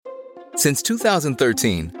Since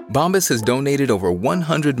 2013, Bombas has donated over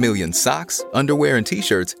 100 million socks, underwear, and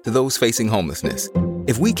T-shirts to those facing homelessness.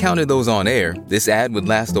 If we counted those on air, this ad would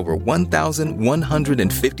last over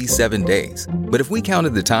 1,157 days. But if we counted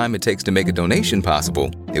the time it takes to make a donation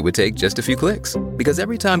possible, it would take just a few clicks. Because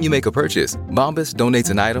every time you make a purchase, Bombas donates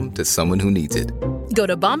an item to someone who needs it. Go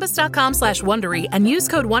to bombas.com/Wondery and use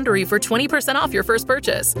code Wondery for 20% off your first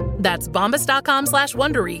purchase. That's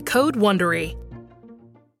bombas.com/Wondery, code Wondery.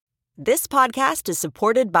 This podcast is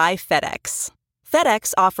supported by FedEx.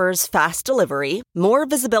 FedEx offers fast delivery, more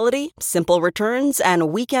visibility, simple returns,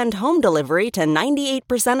 and weekend home delivery to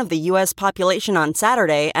 98% of the U.S. population on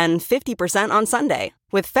Saturday and 50% on Sunday.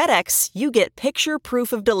 With FedEx, you get picture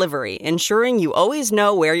proof of delivery, ensuring you always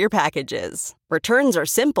know where your package is. Returns are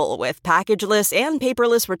simple with packageless and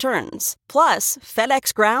paperless returns. Plus,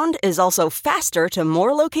 FedEx Ground is also faster to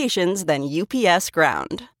more locations than UPS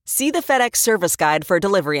Ground. See the FedEx service guide for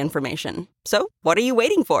delivery information. So, what are you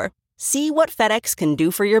waiting for? See what FedEx can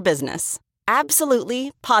do for your business.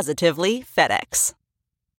 Absolutely, positively FedEx.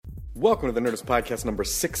 Welcome to the Nerdist Podcast number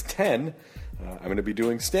 610. I'm going to be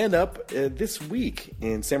doing stand-up this week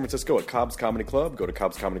in San Francisco at Cobb's Comedy Club. Go to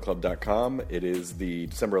cobbscomedyclub.com. It is the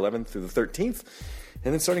December 11th through the 13th.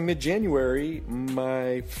 And then starting mid-January,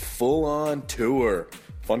 my full-on tour,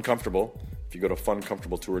 Fun Comfortable. If you go to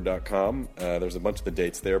funcomfortabletour.com, there's a bunch of the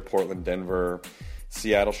dates there. Portland, Denver,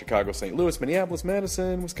 Seattle, Chicago, St. Louis, Minneapolis,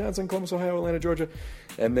 Madison, Wisconsin, Columbus, Ohio, Atlanta, Georgia.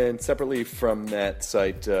 And then separately from that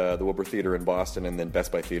site, the Wilbur Theater in Boston, and then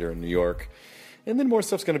Best Buy Theater in New York. And then more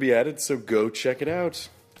stuff's going to be added, so go check it out.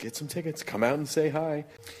 Get some tickets. Come out and say hi.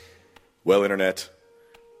 Well, Internet,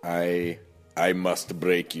 I must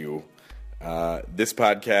break you. This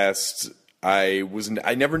podcast, I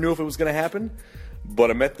never knew if it was going to happen.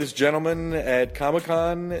 But I met this gentleman at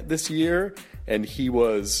Comic-Con this year, and he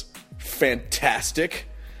was fantastic,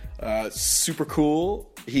 super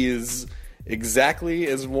cool. He is exactly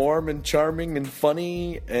as warm and charming and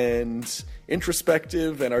funny and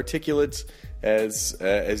introspective and articulate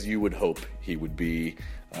as you would hope he would be.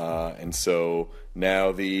 And so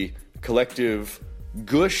now the collective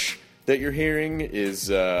gush that you're hearing is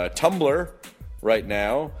Tumblr right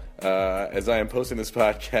now, as I am posting this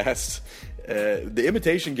podcast. The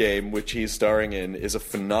Imitation Game, which he's starring in, is a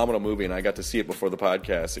phenomenal movie, and I got to see it before the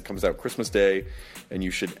podcast. It comes out Christmas Day, and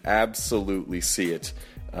you should absolutely see it.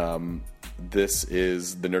 This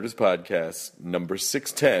is the Nerdist Podcast, number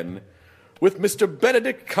 610, with Mr.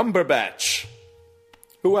 Benedict Cumberbatch,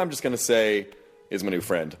 who I'm just going to say is my new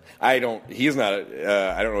friend. I don't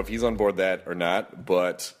know if he's on board that or not,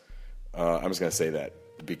 but I'm just going to say that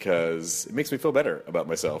because it makes me feel better about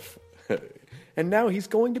myself. And now he's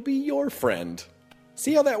going to be your friend.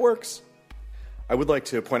 See how that works? I would like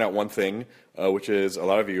to point out one thing, which is a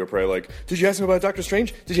lot of you are probably like, did you ask him about Doctor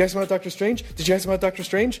Strange? Did you ask him about Doctor Strange? Did you ask him about Doctor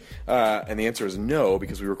Strange? And the answer is no,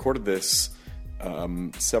 because we recorded this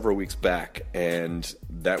several weeks back, and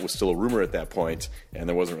that was still a rumor at that point, and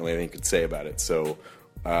there wasn't really anything you could say about it. So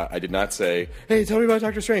I did not say, hey, tell me about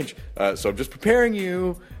Doctor Strange. So I'm just preparing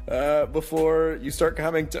you before you start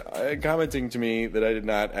commenting to me that I did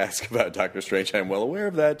not ask about Doctor Strange. I'm well aware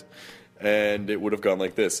of that. And it would have gone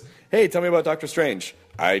like this. Hey, tell me about Doctor Strange.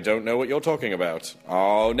 I don't know what you're talking about.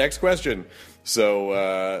 Oh, next question.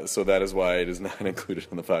 So that is why it is not included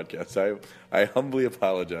on the podcast. I humbly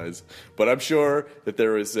apologize. But I'm sure that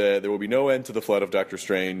there will be no end to the flood of Doctor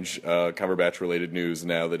Strange Cumberbatch-related news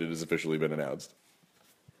now that it has officially been announced.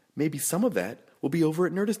 Maybe some of that will be over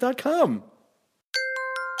at Nerdist.com.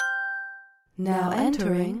 Now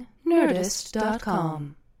entering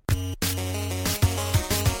Nerdist.com.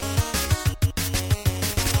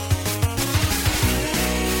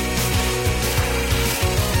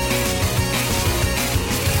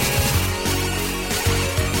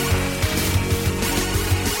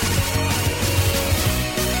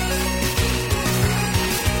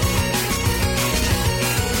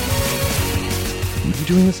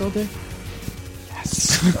 Doing this all day?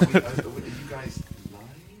 Yes. Are you guys live?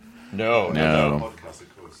 No.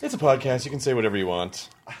 It's a podcast. You can say whatever you want.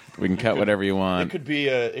 We can cut whatever you want. It could be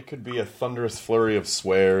a thunderous flurry of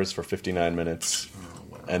swears for 59 minutes,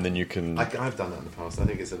 and then you can. I've done that in the past. I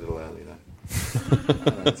think it's a little early though.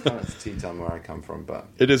 It's kind of tea time where I come from, but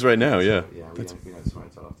it is right now. Yeah. Yeah, we don't swear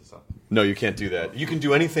until after supper. No, you can't do that. You can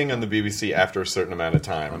do anything on the BBC after a certain amount of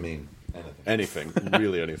time. I mean. Anything,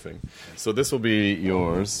 really anything. So this will be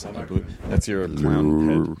yours. I believe. That's your clown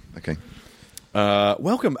head. Okay.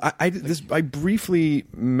 Welcome. I briefly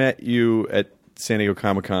met you at San Diego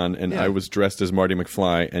Comic-Con, and I was dressed as Marty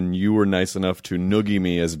McFly, and you were nice enough to noogie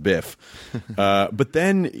me as Biff. But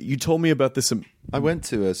then you told me about this I went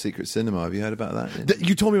to a secret cinema. Have you heard about that?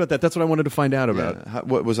 You told me about that. That's what I wanted to find out about. Yeah.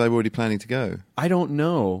 What was I already planning to go? I don't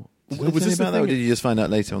know. Was this about that, or did you just find out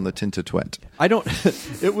later on the Tintertwet? I don't.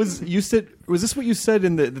 It was. You said. Was this what you said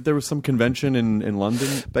that there was some convention in London?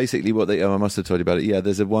 Basically, what I must have told you about it. Yeah,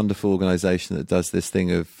 there's a wonderful organisation that does this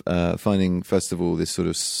thing of finding, first of all, this sort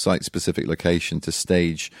of site-specific location to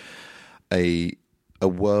stage a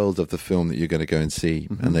world of the film that you're going to go and see.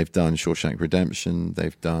 Mm-hmm. And they've done Shawshank Redemption.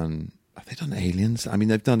 Have they done Aliens? I mean,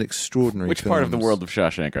 they've done extraordinary Which films. part of the world of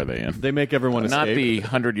Shawshank are they in? They make everyone escape. Not the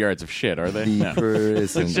 100 yards of shit, are they? The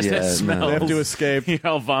prison. Just Yeah, smell. They have to escape. You're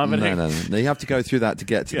all vomiting. No. You have to go through that to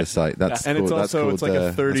get to the site. That's And called, it's also that's called, it's like a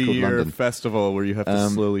that's called 30-year London. festival where you have to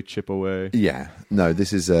slowly chip away. Yeah, no.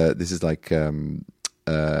 This is like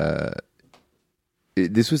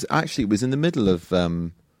this was actually, it was in the middle of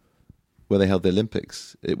where they held the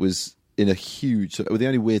Olympics. It was in a huge. The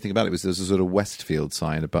only weird thing about it was there was a sort of Westfield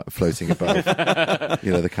sign floating above,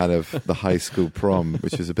 the kind of the high school prom,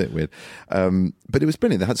 which was a bit weird. But it was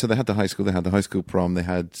brilliant. They had the high school. They had the high school prom. They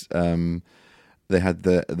had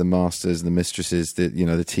the masters and the mistresses.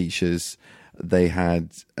 The teachers. They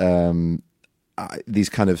had these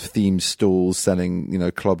kind of themed stalls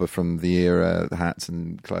selling, clobber from the era, hats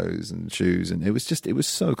and clothes and shoes, and it was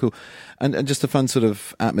so cool, and just a fun sort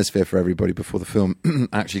of atmosphere for everybody before the film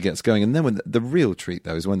actually gets going. And then when the real treat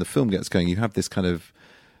though is when the film gets going, you have this kind of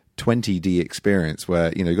 20D experience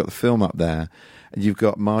where you've got the film up there. And you've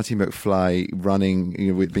got Marty McFly running,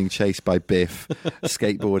 being chased by Biff,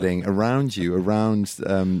 skateboarding around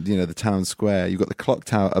the town square. You've got the clock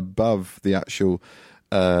tower above the actual,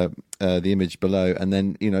 the image below, and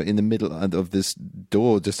then in the middle of this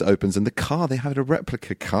door just opens, and they had a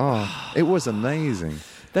replica car. It was amazing.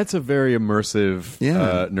 That's a very immersive,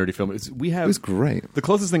 nerdy film. It was great. The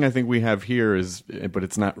closest thing I think we have here is, but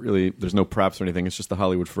it's not really. There's no props or anything. It's just the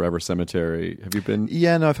Hollywood Forever Cemetery. Have you been?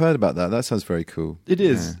 Yeah, no, I've heard about that. That sounds very cool. It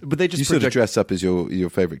is, yeah. But they just sort of dress up as your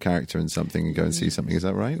favorite character in something and go and see something. Is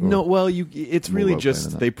that right? Or no, well, it's really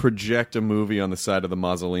just they project a movie on the side of the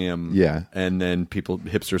mausoleum. Yeah, and then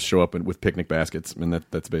hipsters show up with picnic baskets, and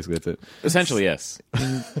that's basically it. Essentially, yes.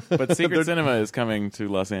 But Secret Cinema is coming to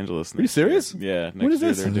Los Angeles. Are you serious? Yeah. What is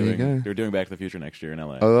this? They're doing Back to the Future next year in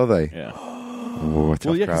LA. Oh, are they? Yeah. Oh,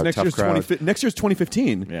 tough crowd, next year's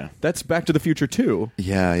 2015. Yeah. That's Back to the Future 2.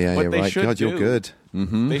 Yeah, What they right. should God, do- you're good.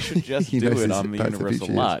 Mm-hmm. They should just do it on the Back to the Universal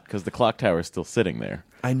Future lot because the clock tower is still sitting there.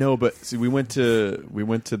 I know, but see, we went to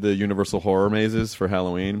the Universal Horror Mazes for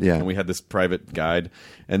Halloween, and we had this private guide,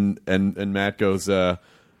 and Matt goes, "Are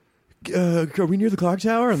we near the clock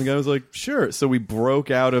tower?" And the guy was like, "Sure." So we broke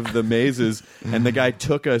out of the mazes, and the guy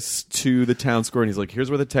took us to the town square, and he's like, "Here's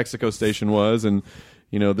where the Texaco station was, and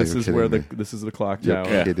this is where this is the clock You're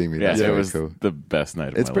tower." kidding me. Yeah, That's it very was cool. the best night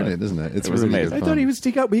of It's my brilliant, life. isn't it? It's It was really amazing. good I fun.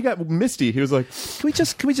 thought he got misty. He was like,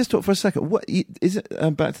 Can we just talk for a second? What is it?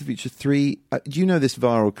 Back to the Future 3. Do you know this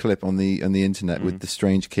viral clip on the internet with the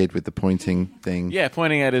strange kid with the pointing thing? Yeah,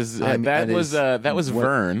 pointing at his. That was what-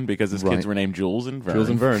 Vern because his Right. kids were named Jules and Vern. Jules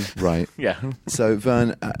and Vern. Right. Yeah. So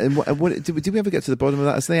Vern, and what did we ever get to the bottom of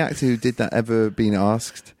that? Has the actor who did that ever been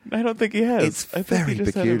asked? I don't think he has. It's I think very he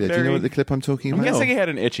just had a peculiar. Do you know what the clip I'm talking I'm about? guessing he had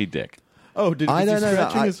an itchy dick. "Oh, did I was he don't know.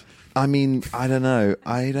 scratching his-" I mean, I don't know.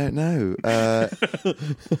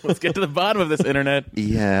 Let's get to the bottom of this internet.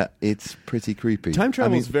 Yeah, it's pretty creepy. Time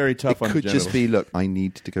travel is very tough It on could just genitals. be, look, I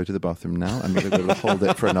need to go to the bathroom now. I'm going to hold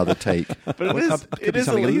it for another take. But Could it be is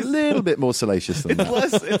something at a least. little bit more salacious than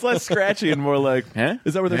that. It's less scratchy and more like, huh?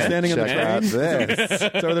 Is that where they're standing on the Check train? out this. Is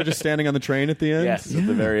that where they're just standing on the train at the end? Yes, at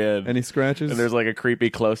the very end. And he scratches. And there's like a creepy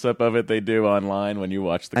close up of it they do online when you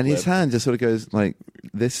watch the And clip. his hand just sort of goes like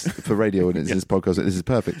this for radio audiences. This podcast, this is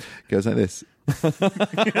perfect. Goes like this.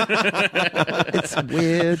 It's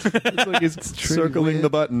weird. It's like he's circling weird. the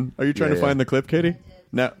button. Are you trying to Yeah. find the clip, Katie?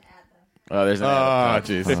 No. Oh, there's an ad.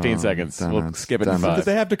 jeez. 15 seconds. damn We'll it. skip it Damn in it. Did 5.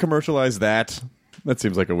 they have to commercialize that? That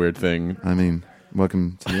seems like a weird thing. I mean,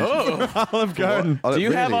 welcome to the Olive Garden. Oh, Do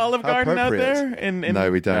you have really? Olive How Garden out appropriate. there?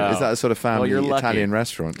 No, we don't. Oh. Is that a sort of family Well, you're lucky. Italian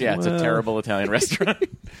restaurant? Yeah, it's a terrible Italian restaurant.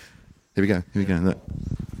 Here we go. Look.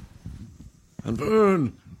 And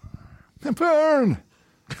burn. And burn.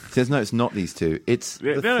 Says no, it's not these two. It's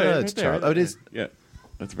the third right there, child. right Oh, it is. Yeah,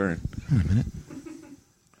 that's Vern.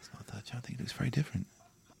 It's not the third child. I think it looks very different.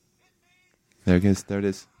 There it goes. There it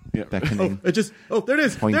is. Yeah. Beckoning. There it is. There it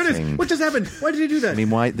is. Pointing. What just happened? Why did he do that? I mean,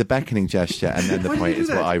 why the beckoning gesture and then the Why did point he do is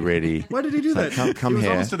that? what I really. Why did he do It's that? like, come He was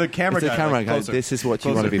here. almost to the camera It's the guy, camera like, guy. closer. This is what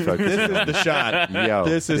you Closer. want to be focused This on. is the shot. Yo,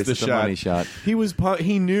 this is the shot. money shot. He was.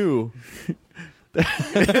 He knew.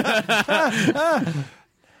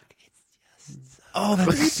 Oh,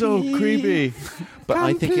 that's so creepy. But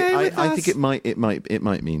I think it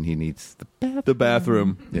might mean he needs The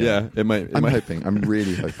bathroom. Yeah, it might. I'm hoping. I'm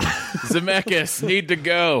really hoping. Zemeckis, need to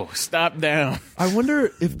go. Stop down. I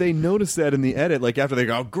wonder if they notice that in the edit. Like after they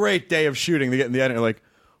go, great day of shooting, they get in the edit and like,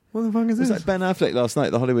 what the fuck is It was this? like Ben Affleck last night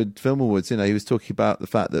at the Hollywood Film Awards. You know, he was talking about the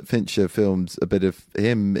fact that Fincher filmed a bit of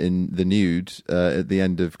him in the nude at the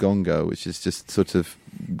end of Gone Girl, which is just sort of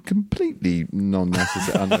completely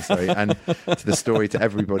unnecessary, and to the story, to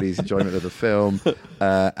everybody's enjoyment of the film.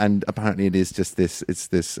 And apparently, it is just this. It's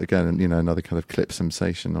this again, you know, another kind of clip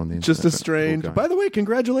sensation on the internet. Just a strange. By the way,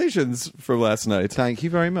 congratulations for last night. Thank you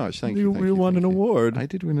very much. Thank you. You won an award. I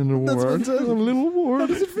did win an award. That's fantastic. A little award. How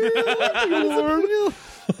does it feel?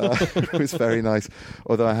 It was very nice.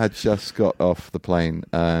 Although I had just got off the plane,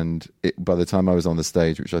 and by the time I was on the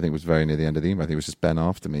stage, which I think was very near the end of the evening, I think it was just Ben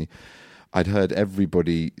after me, I'd heard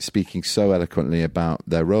everybody speaking so eloquently about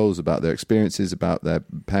their roles, about their experiences, about their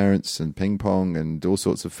parents and ping pong and all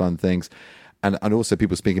sorts of fun things. And also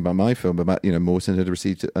people speaking about my film, about, you know, Morton had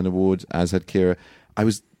received an award, as had Keira. I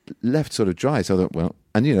was left sort of dry. So I thought, well,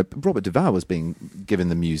 and, you know, Robert Duvall was being given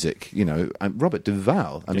the music, you know, and Robert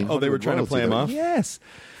Duvall. I mean, they were trying to play him off? Yes.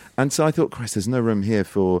 And so I thought, Christ, there's no room here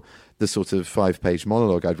for the sort of 5-page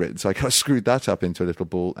monologue I'd written. So I kind of screwed that up into a little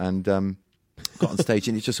ball and got on stage,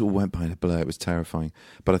 and it just all went by in a blur. It was terrifying.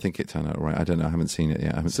 But I think it turned out all right. I don't know. I haven't seen it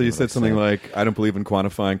yet. So you said something like, I don't believe in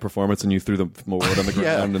quantifying performance, and you threw the award on the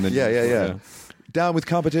ground. And then yeah. Down with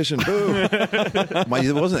competition. Boom. There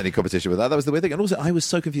wasn't any competition with that. That was the weird thing. And also, I was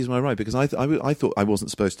so confused when I arrived because I thought I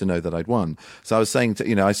wasn't supposed to know that I'd won. So I was saying to,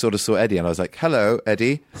 you know, I sort of saw Eddie and I was like, hello,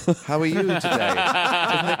 Eddie. How are you today? Isn't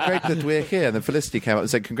it great that we're here? And then Felicity came up and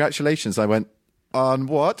said, congratulations. I went, on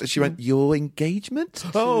what? And she went, your engagement?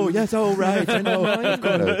 Oh, yes. Oh, right. I know.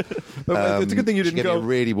 It's a good thing you didn't she gave go. me a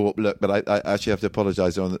really warped look, but I actually have to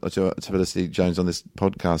apologise to Felicity Jones on this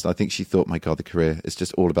podcast. I think she thought, my God, the career is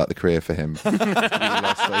just all about the career for him. He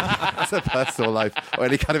lost a personal life or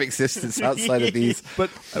any kind of existence outside of these, what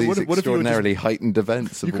extraordinarily heightened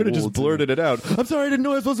events. You could have just blurted it out. I'm sorry, I didn't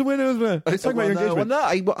know I was supposed to win. Let's talk about your engagement.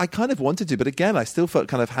 I kind of wanted to, but again, I still felt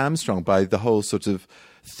kind of hamstrung by the whole sort of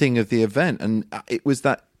thing of the event, and it was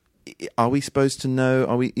that, are we supposed to know,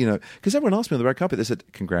 are we, you know, because everyone asked me on the red carpet, they said,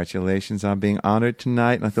 congratulations on being honoured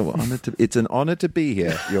tonight, and I thought, well, it's an honour to be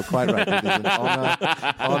here. You're quite right, it is an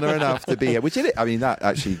honour enough to be here, which I mean, that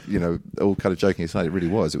actually, you know, all kind of joking aside, it really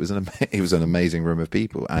was. It was an amazing room of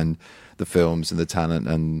people, and the films and the talent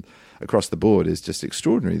and across the board is just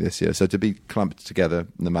extraordinary this year, so to be clumped together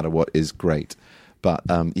no matter what is great. But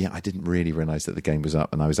I didn't really realise that the game was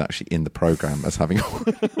up, and I was actually in the programme as having.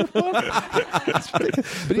 But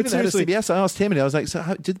even the head of CBS, I asked him, and I was like, "So,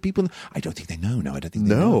 how did the people? I don't think they know. No, I don't think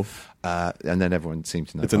they know." And then everyone seemed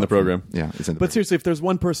to know. It's in the program. Yeah, it's in the. But seriously, if there's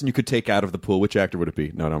one person you could take out of the pool, which actor would it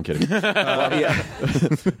be? No, I'm kidding.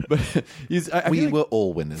 But we were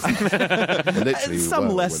all winners. Literally, some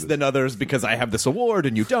less winners. than others because I have this award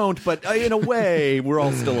and you don't. But in a way, we're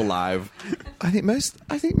all still alive. I think most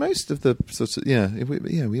of the sorts of there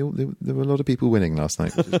were a lot of people winning last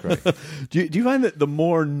night, which is great. Do you find that the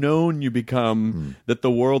more known you become, that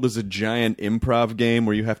the world is a giant improv game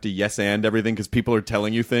where you have to yes and everything because people are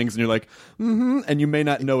telling you things and you're like, and you may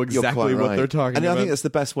not know exactly what they're talking about. And I think that's the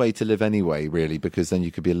best way to live anyway, really, because then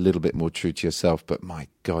you could be a little bit more true to yourself. But my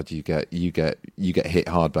God, you get hit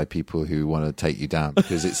hard by people who want to take you down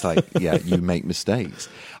because it's like, you make mistakes.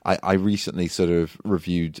 I recently sort of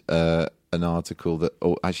reviewed an article that,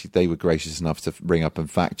 actually they were gracious enough to bring up and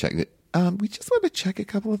fact check it. We just want to check a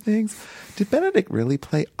couple of things. Did Benedict really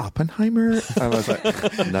play Oppenheimer? And I was like,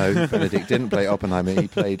 no, Benedict didn't play Oppenheimer. He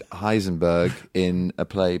played Heisenberg in a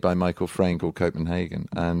play by Michael Frayn called Copenhagen.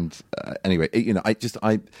 And anyway,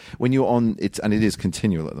 when you're on it, and it is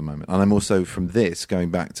continual at the moment. And I'm also from this going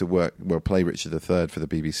back to play Richard III for the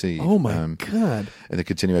BBC. Oh my God! In the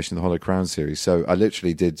continuation of the Hollow Crown series. So I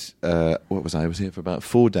literally did. I was here for about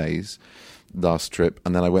 4 days. Last trip,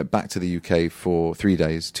 and then I went back to the UK for 3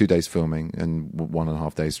 days, 2 days filming and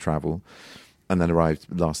 1.5 days travel, and then arrived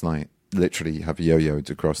last night. Literally have yo-yoed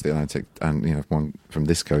across the Atlantic, and one from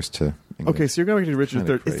this coast to England. Okay, so you're going to Richard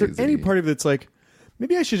III. Is there any part of it that's like,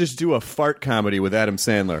 maybe I should just do a fart comedy with Adam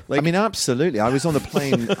Sandler? I mean, absolutely. I was on the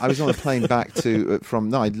plane. back to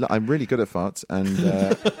I'm really good at farts, and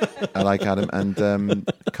I like Adam. And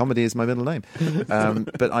comedy is my middle name.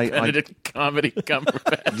 But Benedict Comedy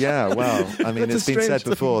Cumberbatch. Yeah, well, I mean, it's been said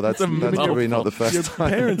before. That's probably not the first Your time.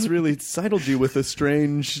 parents really sidled you with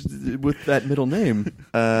with that middle name.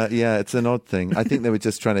 Yeah, it's an odd thing. I think they were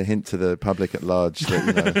just trying to hint to the public at large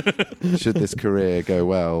that, should this career go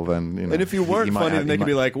well, then, And if you weren't funny, then they could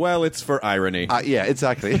be like, well, it's for irony. Yeah,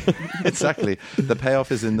 exactly. Exactly. The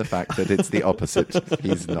payoff is in the fact that it's the opposite.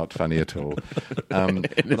 He's not funny at all.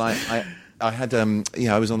 But I had,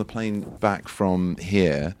 I was on the plane back from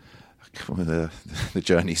here. The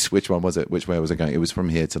journey, which one was it? Which way was I going? It was from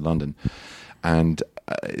here to London. And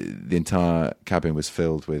the entire cabin was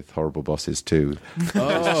filled with horrible bosses too. It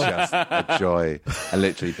was just a joy. And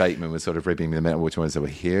literally Bateman was sort of ribbing me the middle, which one said,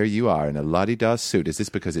 well, here you are in a la-di-da suit. Is this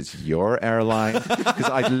because it's your airline? Because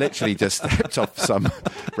I literally just stepped off some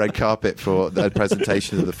red carpet for the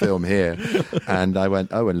presentation of the film here. And I went,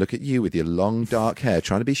 oh, and look at you with your long dark hair,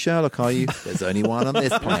 trying to be Sherlock, are you? There's only one on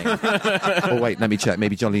this plane. Oh, wait, let me check.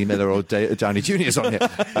 Maybe Johnny Miller or Downey Jr. is on here.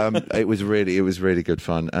 It was really good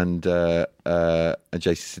fun. And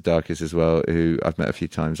JC Sudeikis as well, who I've met a few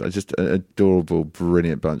times. Just an adorable,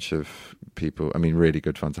 brilliant bunch of people. I mean, really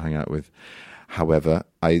good fun to hang out with. However,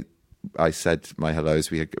 I said my hellos.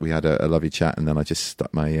 We had a lovely chat, and then I just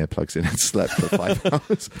stuck my earplugs in and slept for 5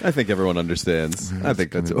 hours. I think everyone understands. I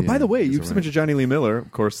think that's. By the way, you've mentioned Johnny Lee Miller,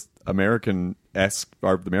 of course, American-esque,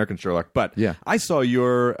 or the American Sherlock. But yeah. I saw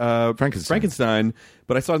your Frankenstein,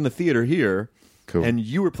 but I saw it in the theater here. Cool. And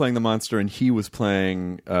you were playing the monster, and he was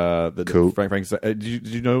playing the Frankenstein. Did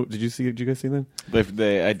you guys see that?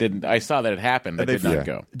 I didn't. I saw that it happened. I did not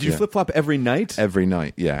go. Did you flip flop every night? Every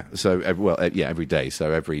night, yeah. So every day.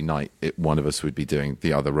 So every night, one of us would be doing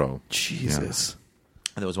the other role. Jesus.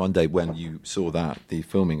 Yeah. And there was one day when you saw the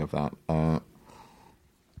filming of that.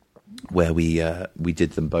 Where we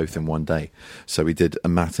did them both in one day. So we did a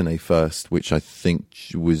matinee first, which I think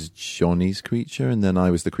was Johnny's creature, and then I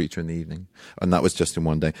was the creature in the evening, and that was just in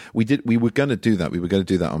one day. We were going to do that. We were going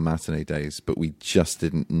to do that on matinee days, but we just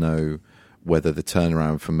didn't know whether the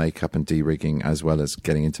turnaround for makeup and de-rigging as well as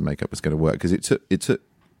getting into makeup was going to work, because it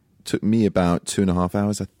took me about 2.5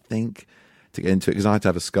 hours, I think, to get into it, because I had to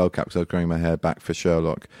have a skull cap because I was growing my hair back for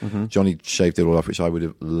Sherlock. Mm-hmm. Johnny shaved it all off, which I would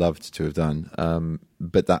have loved to have done,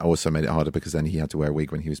 but that also made it harder because then he had to wear a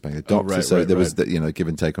wig when he was playing the doctor. Was the give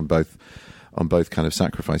and take on both kind of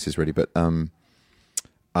sacrifices, really. But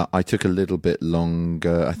I took a little bit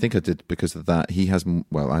longer. I think I did because of that. He has,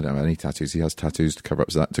 well, I don't have any tattoos. He has tattoos to cover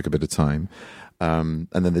up, so that took a bit of time. And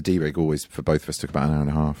then the D-rig always for both of us took about an hour and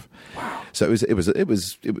a half. Wow! So it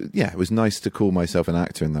was nice to call myself an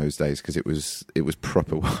actor in those days because it was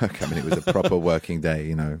proper work. I mean, it was a proper working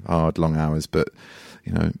day. Hard, long hours, but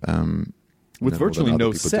with virtually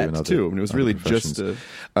no set too. I mean, it was really just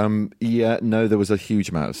there was a huge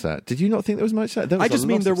amount of set. Did you not think there was much set? I just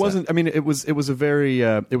mean there wasn't. I mean, it was a very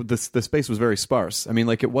the space was very sparse. I mean,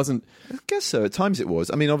 like it wasn't. I guess so. At times it was.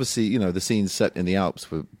 I mean, obviously, the scenes set in the Alps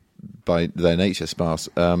were by their nature sparse.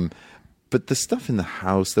 But the stuff in the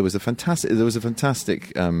house, there was a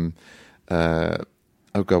fantastic. Oh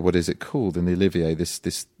God, what is it called in the Olivier?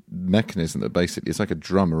 This mechanism that basically it's like a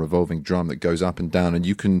revolving drum that goes up and down, and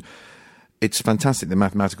you can. It's fantastic, the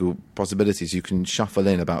mathematical possibilities. You can shuffle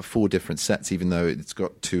in about 4 different sets, even though it's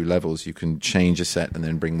got 2 levels. You can change a set and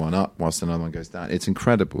then bring one up whilst another one goes down. It's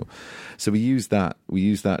incredible. So we use that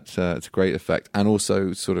to great effect, and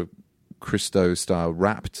also sort of Christo style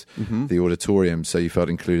wrapped the auditorium, so you felt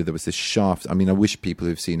included. There was this shaft. I mean, I wish people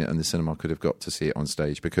who've seen it in the cinema could have got to see it on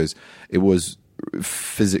stage, because it was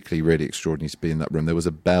physically really extraordinary to be in that room. There was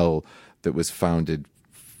a bell that was founded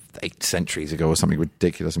 8 centuries ago or something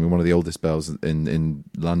ridiculous. I mean, one of the oldest bells in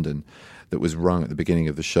London that was rung at the beginning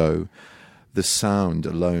of the show. The sound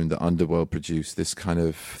alone that Underworld produced, this kind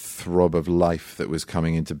of throb of life that was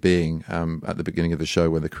coming into being at the beginning of the show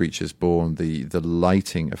when the creature's born, the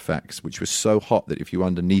lighting effects, which was so hot that if you were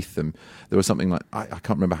underneath them, there was something like, I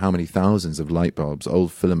can't remember how many thousands of light bulbs,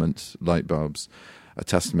 old filament light bulbs, a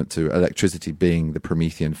testament to electricity being the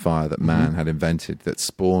Promethean fire that man had invented, that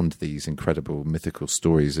spawned these incredible mythical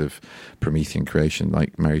stories of Promethean creation,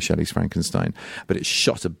 like Mary Shelley's Frankenstein. But it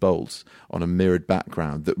shot a bolt on a mirrored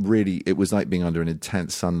background that really, it was like being under an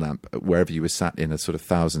intense sun lamp wherever you were sat in a sort of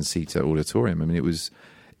 1,000-seater auditorium. I mean, it was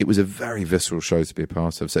a very visceral show to be a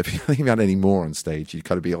part of. So if you had any more on stage, you'd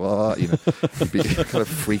kind of be, you'd be kind of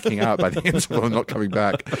freaking out by the interval and not coming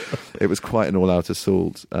back. It was quite an all-out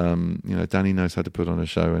assault. Danny knows how to put on a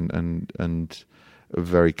show, and a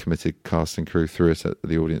very committed cast and crew threw it at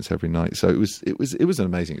the audience every night. So it was an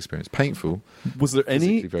amazing experience. Painful. Was there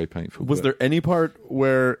any very painful? Was there any part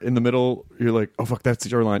where in the middle you're like, oh fuck, that's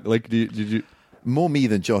your line? Like, did you? More me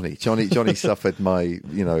than Johnny. Johnny suffered my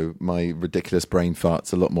ridiculous brain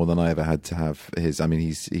farts a lot more than I ever had to have his. I mean,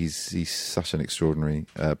 he's such an extraordinary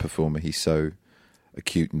performer. He's so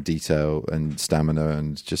acute in detail and stamina,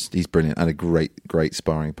 and just he's brilliant and a great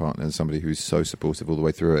sparring partner and somebody who's so supportive all the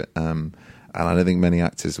way through it. And I don't think many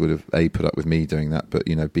actors would have put up with me doing that, but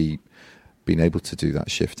being able to do that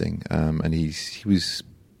shifting. And he was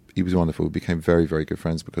wonderful. We became very, very good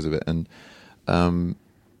friends because of it. And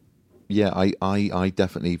I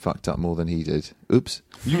definitely fucked up more than he did. Oops.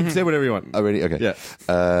 You can say whatever you want. Oh, really? Okay. Yeah.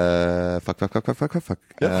 Fuck.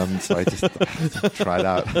 So I just tried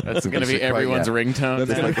out. That's going to be everyone's ringtone.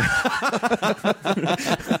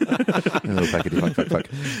 Little packety fuck.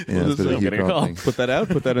 Yeah, it's a bit of a Hugh Grant thing. Put that out.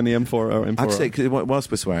 Put that in the M4. Or M4. I'd say, 'cause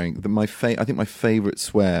whilst we're swearing, I think my favourite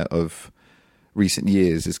swear of recent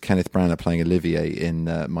years is Kenneth Branagh playing Olivier in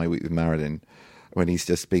My Week with Marilyn, when he's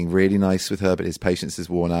just being really nice with her, but his patience is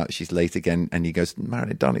worn out. She's late again, and he goes,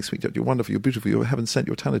 "Marilyn, darling, sweet, you're wonderful, you're beautiful, you're heaven sent,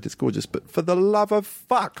 you're talented, it's gorgeous, but for the love of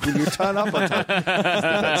fuck, will you turn up on time?"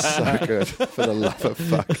 That's so good. For the love of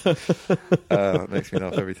fuck. That makes me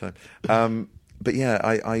laugh every time. But yeah,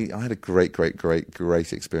 I had a great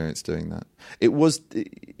experience doing that. It was,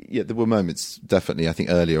 there were moments, definitely, I think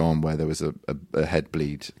earlier on, where there was a head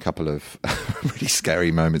bleed, a couple of really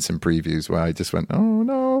scary moments in previews where I just went, "Oh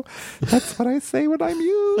no, that's what I say when I'm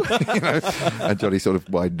you." And Johnny sort of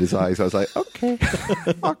widened his eyes. I was like, "Okay,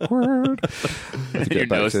 awkward." Your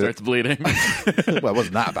nose starts bleeding. Well, it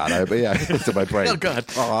wasn't that bad, but yeah, it's in my brain. Oh God.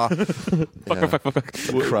 Fuck. When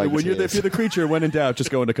if you're the creature, when in doubt, just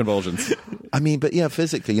go into convulsions. I mean, but yeah,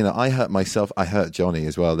 physically, I hurt myself. I hurt Johnny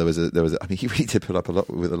as well. There was. I mean, he really did put up a lot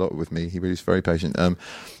with me. He really was very patient.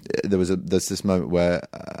 There's this moment where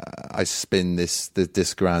I spin the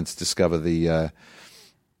disc around to discover the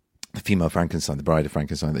female Frankenstein, the bride of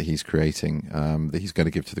Frankenstein that he's creating, that he's going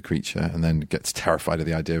to give to the creature, and then gets terrified of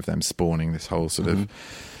the idea of them spawning this whole sort of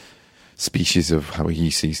species of how he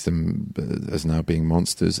sees them as now being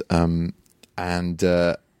monsters. And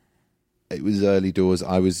it was early doors.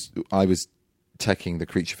 I was teching the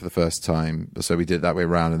creature for the first time, so we did it that way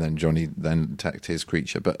around, and then Johnny then teched his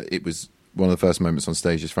creature. But it was one of the first moments on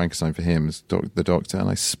stage as Frankenstein for him, as the Doctor, and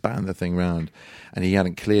I span the thing round, and he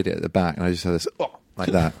hadn't cleared it at the back, and I just had this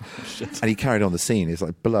like that, and he carried on the scene. It's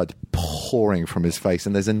like blood pouring from his face,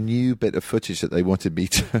 and there's a new bit of footage that they wanted me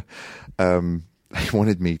to.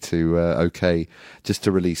 Okay, just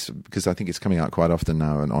to release, because I think it's coming out quite often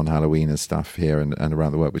now and on Halloween and stuff here and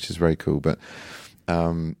around the world, which is very cool. But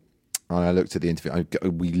I looked at the interview.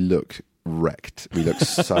 We look wrecked. We look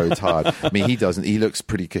so tired. I mean, he doesn't. He looks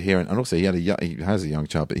pretty coherent, and also he has a young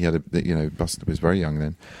child, but he had Buster was very young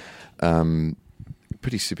then.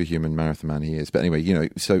 Pretty superhuman marathon man he is. But anyway,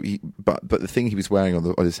 so but the thing he was wearing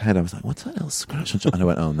on his head, I was like, what's that little scratch on John? And I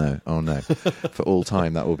went, oh no. For all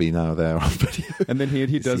time, that will be now there on video. And then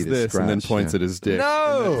he does this and then points at his dick.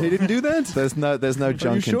 No! He didn't do that? There's no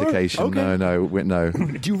junk indication. Okay. No.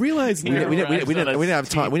 Do you realize we didn't have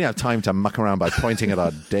time. We didn't have time to muck around by pointing at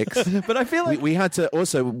our dicks. But I feel like we had to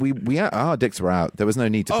also our dicks were out. There was no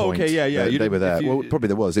need to point. Okay, yeah. They were there. Well, probably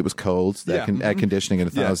there was. It was cold. Air conditioning,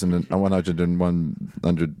 and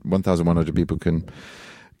 1,100 people can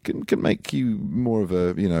make you more of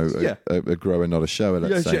a a grower, not a shower.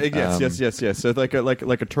 Let's say. Yes. So like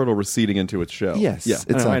a turtle receding into its shell. Yes,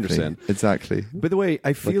 exactly. I understand exactly. By the way,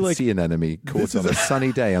 I feel like see an enemy caught on a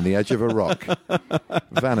sunny day on the edge of a rock,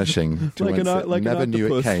 vanishing to whence it never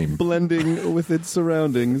knew it came, blending with its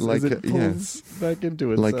surroundings as it pulls back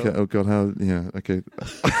into itself.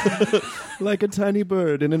 Like a tiny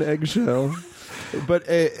bird in an eggshell. But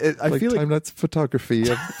I feel like time-lapse photography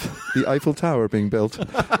of the Eiffel Tower being built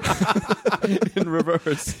in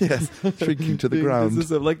reverse. Yes, shrinking to the ground.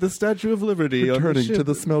 This is like the Statue of Liberty, returning to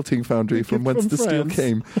the smelting foundry from whence the steel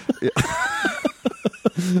came.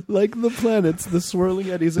 Like the planets, the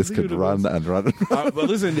swirling eddies of the universe. This could run and run. Well,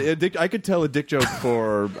 listen, I could tell a dick joke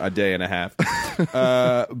for a day and a half.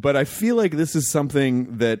 But I feel like this is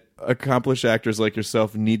something that accomplished actors like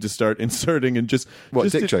yourself need to start inserting and just...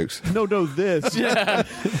 What, dick jokes? No, this. Yeah.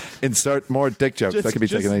 Insert more dick jokes. That could be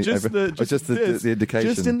taken just the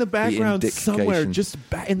indication. Just in the background somewhere. Just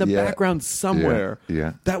in the background somewhere.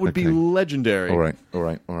 Yeah. That would be legendary. All right.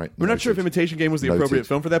 We're not sure if Imitation Game was the appropriate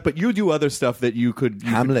film for that, but you do other stuff that you could...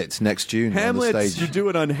 Hamlet next June on the stage. You do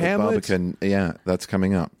it on Hamlet. Barbican, that's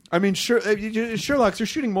coming up. I mean, Sherlock's, you're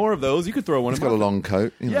shooting more of those. You could throw one. He's got a long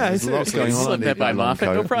coat. There's lots going on. Slip that by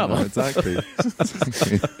Moffat, no problem. Exactly. If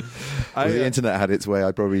the internet had its way,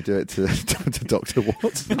 I'd probably do it to Dr.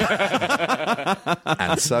 Watts.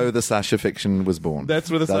 And so the slasher fiction was born. That's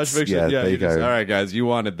where the slasher fiction. Yeah, there you go. All right, guys, you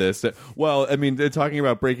wanted this. Well, I mean, they're talking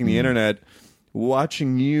about breaking the internet.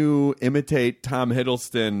 watching you imitate Tom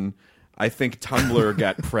Hiddleston, I think Tumblr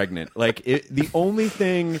got pregnant. Like, the only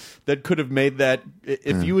thing that could have made that,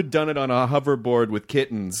 if you had done it on a hoverboard with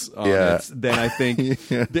kittens on it, then I think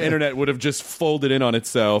the internet would have just folded in on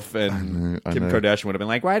itself, and Kim Kardashian would have been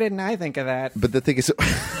like, why didn't I think of that? But the thing is...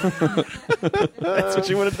 That's what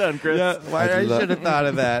you would have done, Chris. Yeah, I should have thought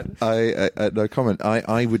of that. No comment.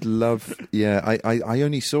 I would love... Yeah, I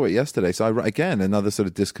only saw it yesterday. So, again, another sort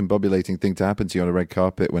of discombobulating thing to happen to you on a red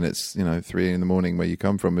carpet when it's, 3 a.m. where you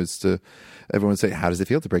come from is to... Everyone would say, how does it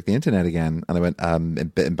feel to break the internet again? And I went, a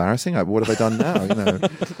bit embarrassing. What have I done now?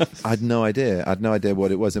 I had no idea. I had no idea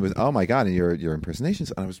what it was. It was, oh my God, and your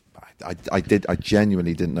impersonations. And I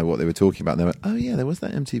genuinely didn't know what they were talking about. And they went, oh yeah, there was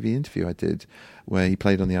that MTV interview I did where he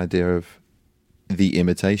played on the idea of the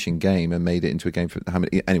imitation game and made it into a game for how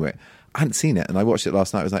many. Anyway, I hadn't seen it, and I watched it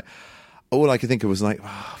last night. I was like, all I could think of was like,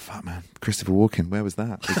 oh, fuck, man, Christopher Walken, where was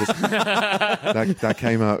that? That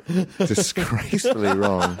came out disgracefully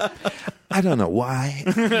wrong. I don't know why.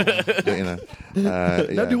 But,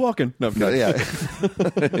 Now do Walken. No, yeah.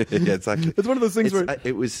 Yeah, exactly. It's one of those things where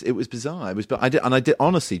it was bizarre. I did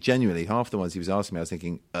honestly, genuinely, half the ones he was asking me, I was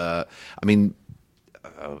thinking, Alan Rickman,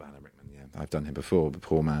 yeah, I've done him before, but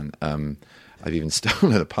poor man. I've even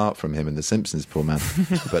stolen a part from him in The Simpsons, poor man.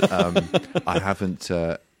 But I haven't.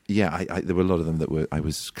 There were a lot of them that I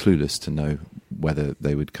was clueless to know whether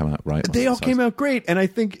they would come out right. They all came out great, and I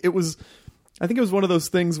think it was one of those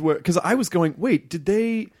things where, because I was going, wait, did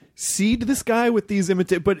they seed this guy with these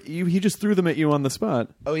but he just threw them at you on the spot.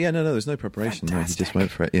 Oh yeah, no, there's no preparation. No, he just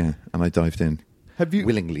went for it. Yeah, and I dived in. Have you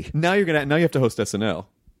willingly? Now you have to host SNL.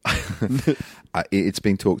 It's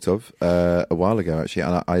been talked of a while ago, actually,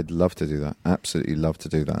 and I'd love to do that. Absolutely love to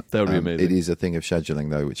do that. That would be amazing. It is a thing of scheduling,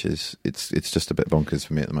 though, which is it's just a bit bonkers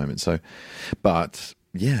for me at the moment. So, but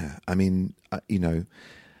yeah, I mean,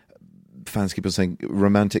 fans keep on saying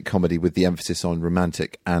romantic comedy with the emphasis on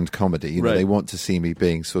romantic and comedy. They want to see me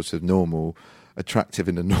being sort of normal, attractive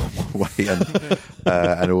in a normal way,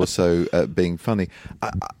 and also being funny.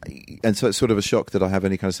 And so it's sort of a shock that I have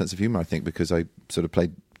any kind of sense of humour, I think, because I sort of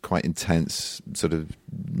played quite intense, sort of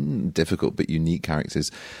difficult but unique characters.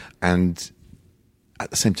 And at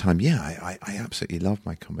the same time, I absolutely love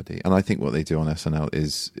my comedy. And I think what they do on SNL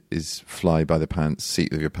is fly by the pants,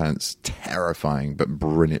 seat of your pants, terrifying but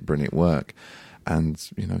brilliant work. And,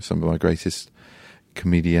 some of our greatest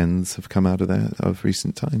comedians have come out of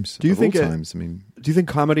recent times. Do you think all times? I mean, do you think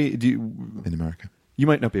comedy in America? You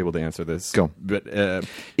might not be able to answer this. Go on. But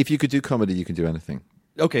if you could do comedy, you can do anything.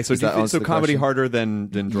 Okay, so comedy harder than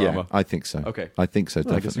drama? Yeah, I think so. Okay, I think so,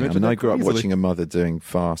 definitely. I grew up watching a mother doing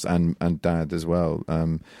farce and dad as well.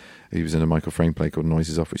 He was in a Michael Frayn play called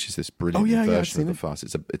Noises Off, which is this brilliant version of a farce.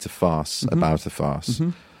 It's a farce about a farce,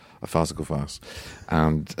 a farcical farce.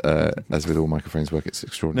 And as with all Michael Frayn's work, it's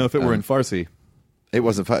extraordinary. No, if it were in Farsi. It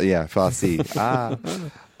wasn't Farsi.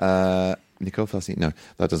 Nicole Farsi. No,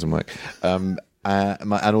 that doesn't work.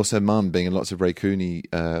 And also Mum being in lots of Ray Cooney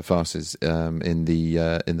farces in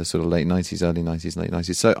the sort of late 90s, early 90s, late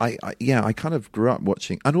 90s. So I kind of grew up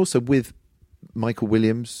watching, and also with Michael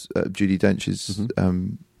Williams, Judi Dench's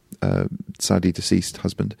sadly deceased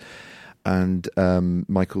husband, and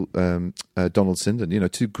Donald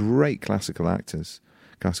Sinden. Two great classical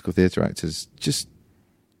theatre actors, just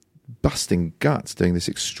busting guts doing this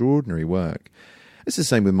extraordinary work. It's the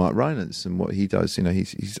same with Mark Rylance and what he does.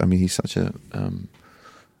 He's such a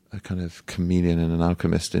kind of chameleon and an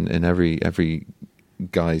alchemist in every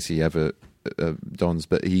guise he ever dons.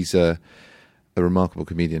 But he's a remarkable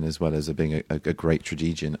comedian as well as being a great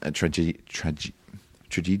tragedian.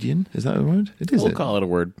 Tragedian? Is that a word? It is. We'll call it a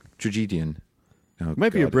word. Tragedian. Oh,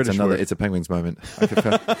 might be a British word. It's a Penguins moment.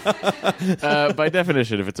 By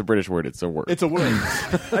definition, if it's a British word, it's a word. It's a word.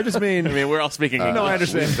 I just mean... we're all speaking English. No, I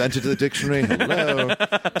understand. Invented the dictionary. Hello.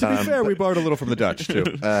 To be fair, we borrowed a little from the Dutch, too.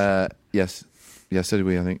 Yes. Yeah, so did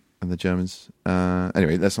we, I think. And the Germans.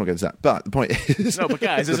 Anyway, let's not get into that. But the point is... No, but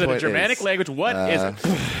guys, is it a Germanic language? What is it?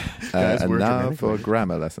 Guys, and now for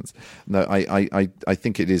grammar lessons. No, I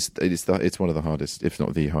think it's one of the hardest, if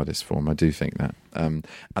not the hardest form. I do think that. And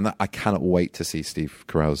that, I cannot wait to see Steve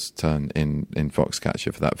Carell's turn in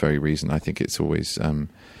Foxcatcher for that very reason. I think it's always...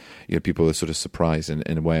 people are sort of surprised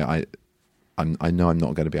in a way. I know I'm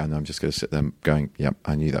not going to be. I know I'm just going to sit there going, yep,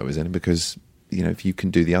 I knew that was in it. Because, if you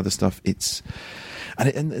can do the other stuff, it's...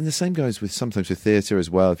 And the same goes sometimes with theatre as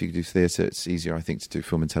well. If you can do theatre, it's easier, I think, to do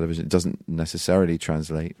film and television. It doesn't necessarily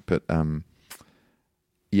translate, but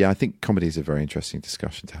I think comedy is a very interesting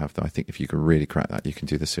discussion to have. Though I think if you can really crack that, you can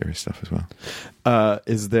do the serious stuff as well.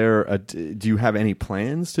 Do you have any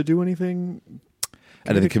plans to do anything?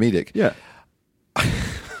 Anything comedic? Yeah.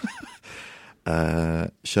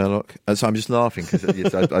 Sherlock. So I'm just laughing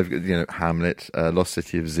because I've Hamlet, Lost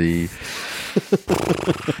City of Z.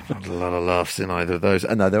 Not a lot of laughs in either of those.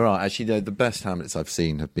 No, there are actually the best Hamlets I've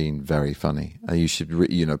seen have been very funny. And you should,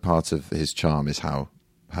 part of his charm is how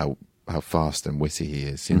fast and witty he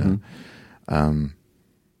is.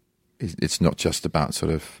 It's not just about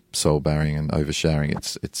sort of soul bearing and oversharing.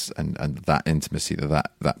 It's that intimacy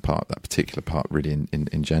that particular part really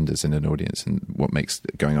engenders in an audience, and what makes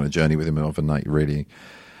going on a journey with him overnight really,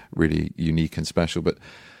 really unique and special. But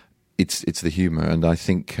it's the humour, and I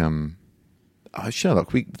think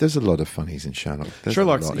Sherlock. There's a lot of funnies in Sherlock.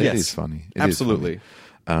 Sherlock's, yes, it is funny. Absolutely.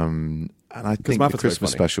 And I think the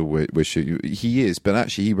Christmas special we're shooting, he is, but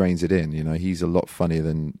actually he reins it in. He's a lot funnier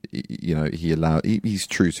than he's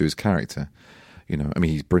true to his character.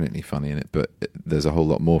 He's brilliantly funny in it, but there's a whole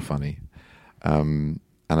lot more funny. And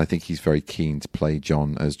I think he's very keen to play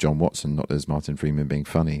John as John Watson, not as Martin Freeman being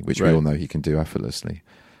funny, which we all know he can do effortlessly.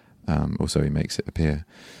 Also, he makes it appear,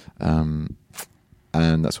 and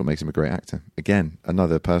that's what makes him a great actor. Again,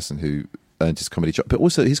 another person who earned his comedy chops, but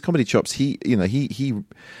also his comedy chops. He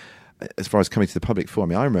as far as coming to the public for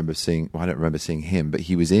me, I don't remember seeing him, but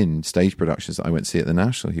he was in stage productions that I went to see at the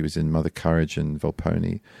National. He was in Mother Courage and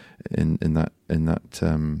Volpone in that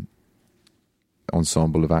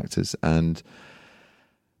ensemble of actors. And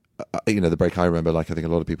the break I remember, like I think a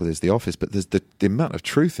lot of people, is The Office, but there's the amount of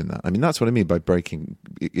truth in that. I mean, that's what I mean by breaking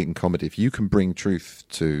in comedy. If you can bring truth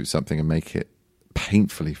to something and make it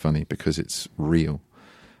painfully funny because it's real,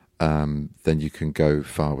 then you can go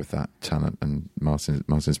far with that talent, and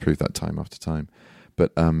Martin's proved that time after time.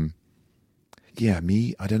 But I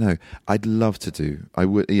don't know. I'd love to do. I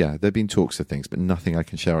would. Yeah, there've been talks of things, but nothing I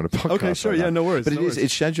can share on a podcast. Okay, sure. Yeah, no worries. But it's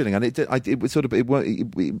scheduling, and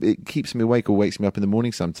it keeps me awake or wakes me up in the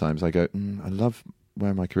morning. Sometimes I go, I love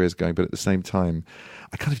where my career's going, but at the same time,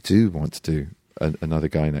 I kind of do want to do another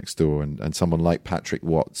Guy Next Door, and someone like Patrick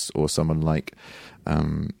Watts, or someone like.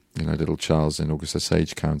 Little Charles in August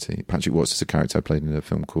Osage County. Patrick Watts is a character I played in a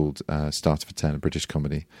film called Starter for 10, a British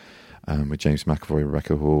comedy, with James McAvoy,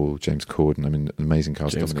 Rebecca Hall, James Corden. I mean, an amazing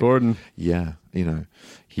cast. James Corden. Yeah, he Coming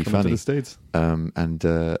funny. to the States.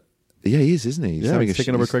 He is, isn't he? He's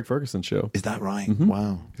taking over Craig Ferguson's show. Is that right? Mm-hmm.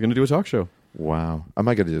 Wow. He's going to do a talk show. Wow. Am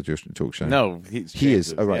I going to do a talk show? No, he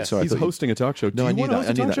is. Oh, right. Yes. Sorry. He's hosting a talk show. No, I knew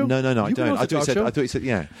that. No, I don't. I thought he said,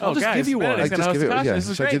 yeah. I'll just give you one. This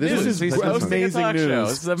is great news. This is amazing news.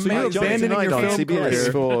 This is amazing. So you're abandoning your film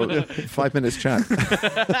CBS for 5 minutes chat.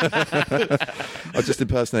 I'll just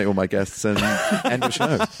impersonate all my guests and end the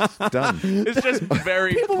show. Done. It's just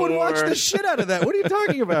very People poor. would watch the shit out of that. What are you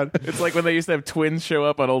talking about? It's like when they used to have twins show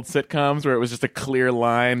up on old sitcoms where it was just a clear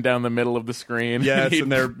line down the middle of the screen. Yes,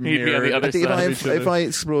 and they're he'd be on the other side of each other. If I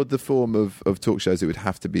explored the form of talk shows, it would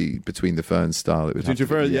have to be Between the Ferns style. It would have to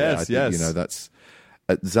be, yes. That's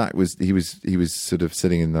Zach was sort of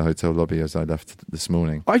sitting in the hotel lobby as I left this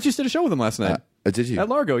morning. I just did a show with him last night. Did you? At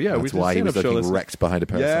Largo, yeah. That's why he was looking wrecked behind a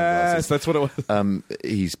pair of sunglasses. Yes, that's what it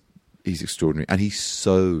was. He's extraordinary, and he's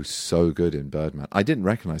so good in Birdman. I didn't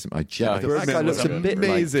recognize him. That guy looks a bit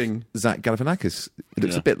amazing. Like Zach Galifianakis. It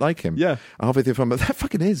looks a bit like him. Yeah. Halfway through the film, that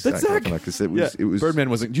fucking is That's Zach Galifianakis. It was Birdman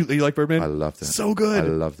wasn't. You like Birdman? I loved it. So good. I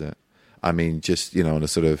loved it. I mean, just on a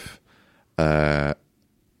sort of, I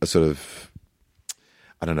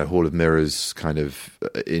don't know, Hall of Mirrors kind of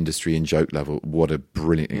industry and joke level. What a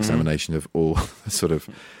brilliant examination of all sort of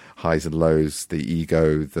highs and lows, the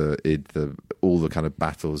ego, all the kind of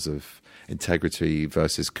battles of integrity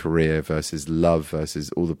versus career versus love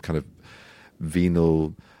versus all the kind of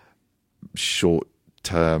venal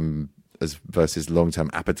short-term versus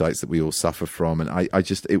long-term appetites that we all suffer from. And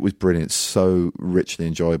it was brilliant, so richly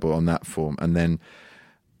enjoyable on that form. And then,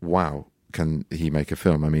 wow, can he make a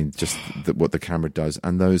film? I mean, just what the camera does,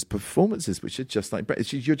 and those performances, which are just like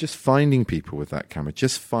you're just finding people with that camera,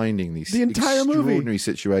 just finding these extraordinary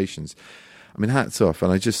situations. I mean, hats off.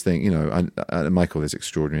 And I just think, Michael is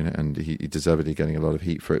extraordinary, and he deservedly getting a lot of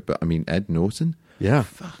heat for it. But I mean, Ed Norton,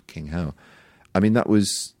 fucking hell. I mean, that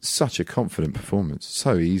was such a confident performance,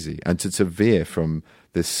 so easy, and to veer from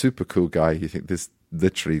this super cool guy, you think there's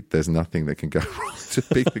nothing that can go wrong, to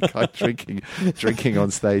be the guy drinking on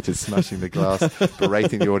stage and smashing the glass,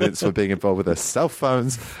 berating the audience for being involved with their cell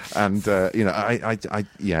phones, and I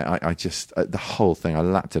just the whole thing, I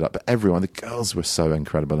lapped it up. But everyone, the girls were so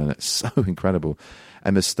incredible in it, so incredible.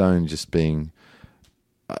 Emma Stone just being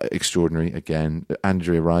extraordinary again.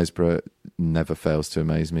 Andrea Riseborough never fails to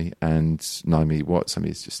amaze me, and Naomi Watts, I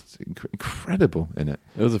mean, it's just incredible in it.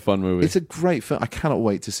 It was a fun movie. It's a great film. I cannot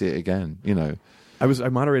wait to see it again. I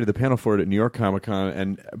moderated the panel for it at New York Comic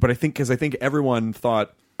Con, but I think everyone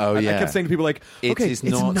thought Oh, yeah. I kept saying to people like, okay, it's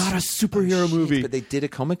not a superhero movie. But they did a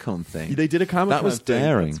Comic-Con thing. They did a Comic-Con That was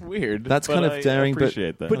daring. It's weird. That's kind of daring, I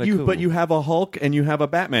appreciate that. But you have a Hulk and you have a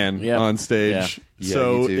Batman on stage. Yeah,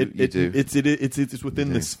 so you do. It's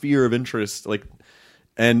within the sphere of interest. Like,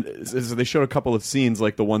 and so they showed a couple of scenes,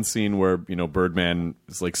 like the one scene where Birdman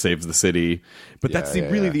saves the city, but that's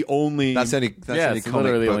really the only. That's only it's comic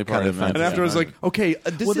literally the only book kind part of of that. And afterwards, like, okay,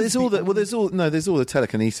 there's all the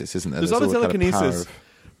telekinesis, isn't there? There's all the kind of telekinesis, power of-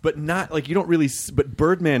 but not like you don't really. But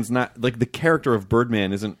Birdman's not like the character of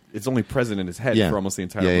Birdman isn't. It's only present in his head for almost the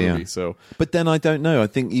entire movie. So, but then I don't know. I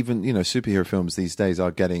think even superhero films these days are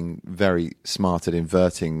getting very smart at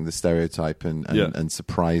inverting the stereotype and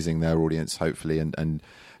surprising their audience, hopefully, and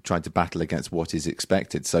trying to battle against what is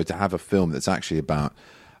expected. So to have a film that's actually about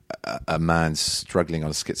a man struggling on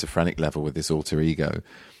a schizophrenic level with this alter ego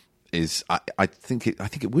is, I think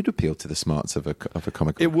it would appeal to the smarts of a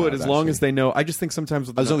comic. It would, as long as they know. I just think sometimes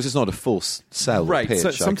as long as it's not a false sell, right? Pitch,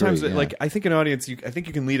 So sometimes, I I think an audience, I think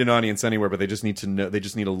you can lead an audience anywhere, but they just need to know. They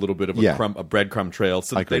just need a little bit of a breadcrumb trail,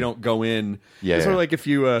 so that they don't go in. It's sort of like if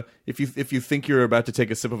you think you're about to take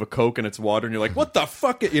a sip of a Coke and it's water, and you're like, "What the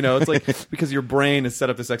fuck?" It's like because your brain has set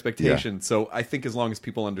up this expectation. Yeah. So I think as long as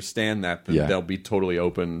people understand that, then they'll be totally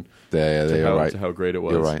open. To how great it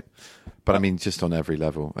was. You're right. But I mean, just on every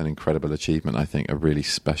level, an incredible achievement. I think a really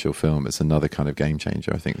special film. It's another kind of game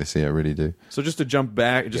changer. I think this year, I really do. So just to jump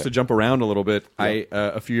back, to jump around a little bit,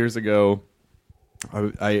 a few years ago,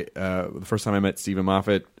 the first time I met Stephen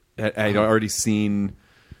Moffat, I'd already seen.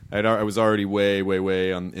 I was already way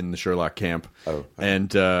in the Sherlock camp. Oh,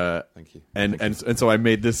 and thank you. And so I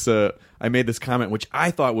made this comment, which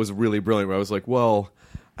I thought was really brilliant. Where I was like, well,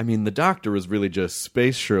 I mean, the Doctor is really just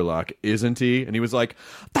space Sherlock, isn't he? And he was like,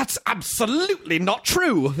 that's absolutely not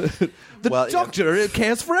true. The Doctor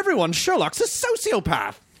cares for everyone. Sherlock's a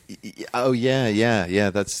sociopath. Oh yeah.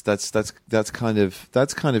 That's kind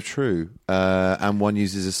of true. And one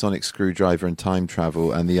uses a sonic screwdriver and time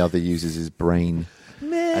travel, and the other uses his brain.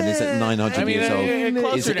 And is it 900 years old?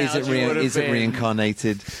 Is it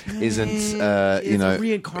reincarnated? Isn't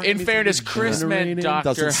In fairness, Chris meant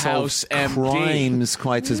Dr. House MD. Crimes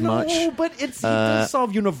quite as much. No, but he does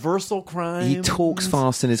solve universal crimes. He talks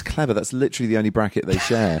fast and is clever. That's literally the only bracket they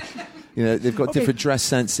share. They've got different dress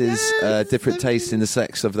senses, different tastes in the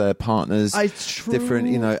sex of their partners. It's true. Different,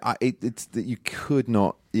 it's that you could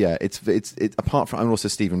not. Yeah, it's apart from, and also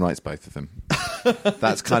Stephen writes both of them.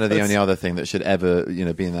 That's kind of the only other thing that should ever,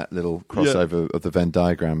 be in that little crossover of the Venn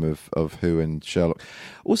diagram of Who and Sherlock.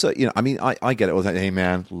 Also, I mean, I get it. I was like, hey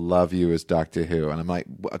man, love you as Doctor Who, and I'm like,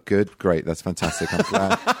 good, great, that's fantastic. I'm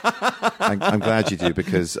glad. I'm glad you do,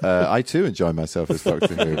 because I too enjoy myself as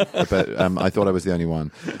Doctor Who, but I thought I was the only one.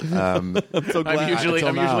 I'm so glad. I'm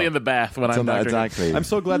usually in the bath when I'm Doctor Who. Exactly. I'm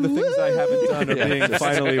so glid the things I haven't done are being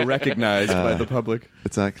finally recognized by the public.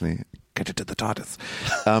 Exactly. Get into the TARDIS.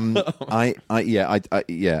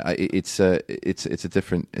 It's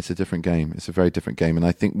a different game. It's a very different game, and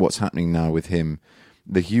I think what's happening now with him,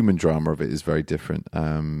 the human drama of it is very different.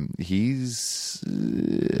 He's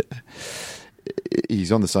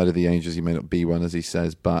on the side of the angels. He may not be one, as he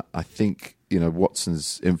says, but I think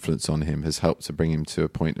Watson's influence on him has helped to bring him to a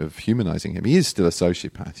point of humanizing him. He is still a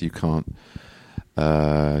sociopath. You can't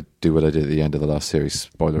do what I did at the end of the last series.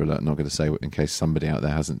 Spoiler alert, I'm not going to say it in case somebody out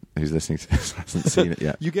there who's listening to this hasn't seen it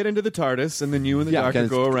yet. You get into the TARDIS, and then you and the Doctor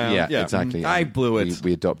go around. Yeah, exactly. I blew it.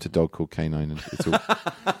 We adopt a dog called K9, and it's all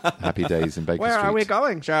happy days in Baker Street. Where are we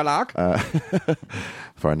going, Sherlock?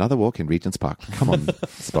 For another walk in Regent's Park. Come on,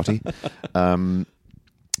 Spotty.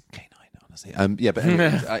 But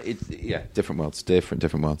anyway, different worlds.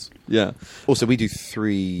 Different worlds. Yeah. Also, we do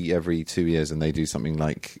 3 every 2 years, and they do something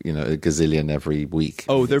like a gazillion every week.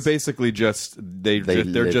 Oh, they're basically just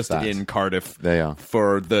they're just that. in Cardiff. They are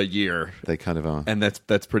for the year. They kind of are, and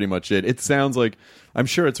that's pretty much it. It sounds like, I'm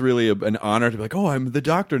sure it's really an honor to be like, oh, I'm the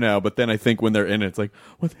Doctor now. But then I think when they're in it, it's like,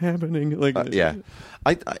 what's happening? Like, I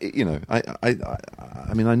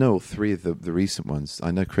mean, I know all 3 of the recent ones.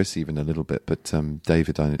 I know Chris even a little bit, but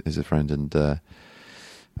David is a friend, and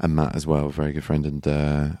Matt as well, a very good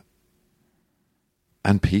friend,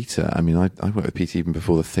 and Peter. I mean, I worked with Peter even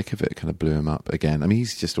before the thick of it kind of blew him up again. I mean,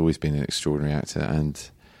 he's just always been an extraordinary actor, and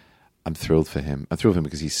I'm thrilled for him. I'm thrilled for him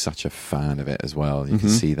because he's such a fan of it as well. You can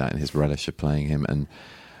see that in his relish of playing him. And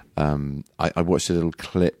I watched a little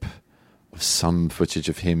clip of some footage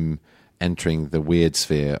of him entering the weird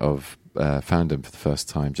sphere of fandom for the first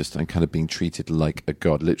time, and kind of being treated like a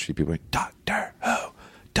god. Literally, people going, Doctor Who,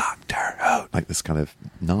 Doctor Who. like this kind of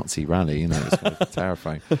Nazi rally, you know, it was kind of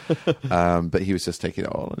terrifying. But he was just taking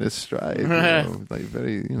it all in his stride, you know, like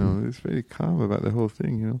very, you know, he was very calm about the whole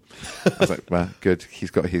thing, you know. I was like, well, good.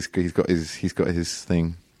 He's got his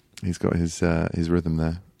thing. He's got his rhythm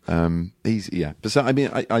there. But so I mean,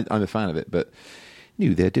 I'm a fan of it, but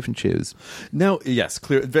they're different shows. Now, yes,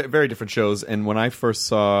 clear, very different shows. And when I first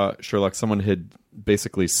saw Sherlock, someone had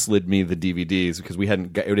basically slid me the DVDs because we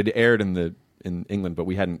hadn't it had aired in England, but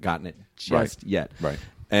we hadn't gotten it just yet. Right.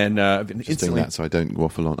 And just doing that so I don't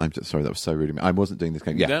waffle on. I'm just sorry, that was so rude of me. I wasn't doing this.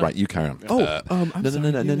 Right, you carry on. No.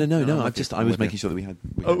 I was making sure that we had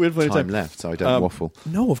time left, so I don't waffle.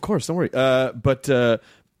 No, of course, don't worry.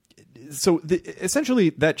 So essentially,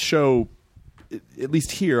 that show, at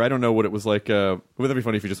least here, I don't know what it was like. That'd be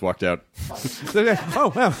funny if you just walked out.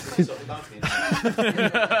 Oh wow! Like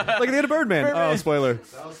at the end of Birdman. Oh, spoiler.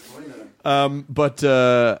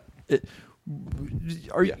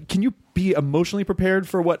 Can you be emotionally prepared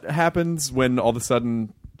for what happens when all of a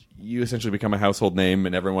sudden you essentially become a household name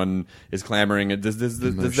and everyone is clamoring? And does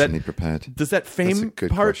that fame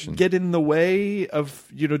part get in the way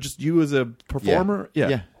of just you as a performer?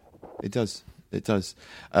 Yeah. It does.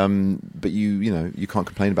 But you can't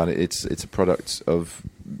complain about it. It's a product of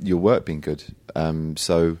your work being good.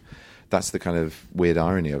 So that's the kind of weird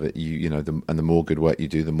irony of it. The more good work you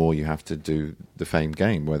do, the more you have to do the fame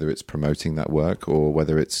game, whether it's promoting that work or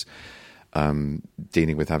whether it's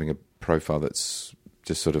dealing with having a profile that's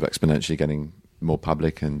just sort of exponentially getting more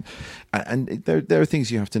public. And there are things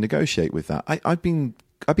you have to negotiate with that. I've been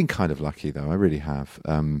kind of lucky though. I really have.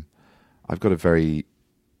 I've got a very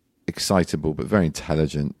excitable but very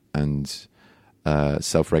intelligent and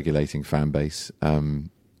self-regulating fan base.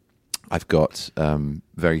 I've got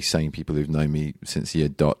very sane people who've known me since year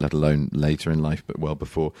dot, let alone later in life, but well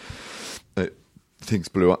before things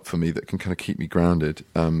blew up for me, that can kind of keep me grounded.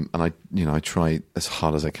 And I try as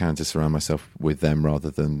hard as I can to surround myself with them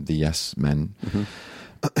rather than the yes men.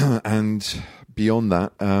 Mm-hmm. And beyond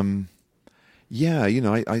that,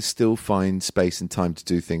 I still find space and time to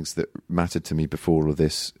do things that mattered to me before all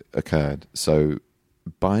this occurred. So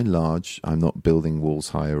by and large, I'm not building walls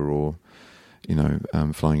higher or,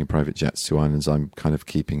 flying in private jets to islands. I'm kind of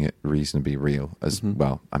keeping it reasonably real as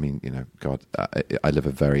well. I mean, God, I live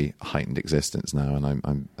a very heightened existence now, and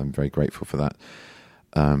I'm very grateful for that.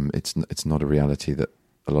 It's not a reality that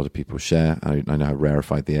a lot of people share. I know how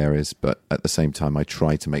rarefied the air is, but at the same time, I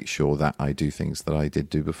try to make sure that I do things that I did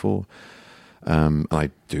do before.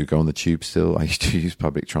 I do go on the tube still. I used to use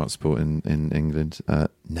public transport in England.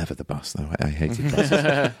 Never the bus, though. I hated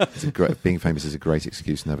buses. Being famous is a great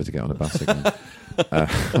excuse never to get on a bus again. But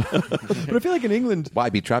I feel like in England... Why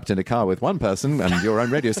be trapped in a car with one person and your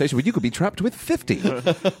own radio station when you could be trapped with 50?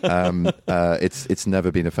 It's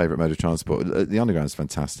never been a favourite mode of transport. The Underground is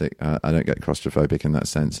fantastic. I don't get claustrophobic in that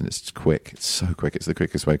sense, and it's quick. It's so quick. It's the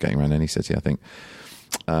quickest way of getting around any city, I think.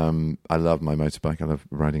 I love my motorbike. I love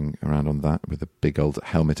riding around on that with a big old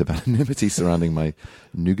helmet of anonymity surrounding my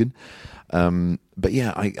nougat. But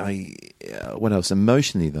yeah, I what else?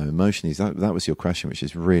 Emotionally, that was your question, which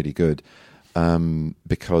is really good.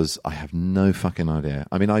 Because I have no fucking idea.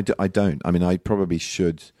 I mean, I don't. I mean, I probably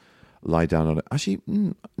should lie down on it. Actually,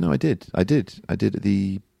 no, I did at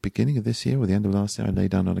the beginning of this year or the end of last year. I lay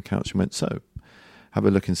down on a couch and went, so have a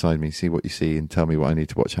look inside me, see what you see, and tell me what I need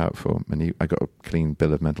to watch out for. And I got a clean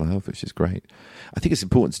bill of mental health, which is great. I think it's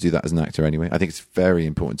important to do that as an actor anyway. I think it's very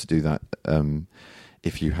important to do that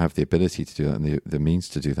if you have the ability to do that and the means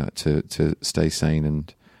to do that, to stay sane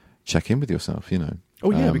and check in with yourself,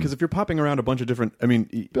 Oh, yeah, because if you're popping around a bunch of different...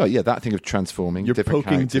 that thing of transforming you're different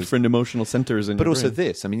poking characters. Different emotional centers in but your also brain.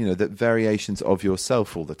 This, the variations of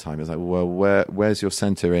yourself all the time. It's like, well, where's your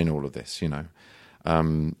center in all of this,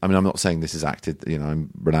 I'm not saying this is acted.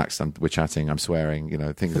 I'm relaxed. We're chatting. I'm swearing.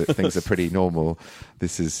 Things are pretty normal.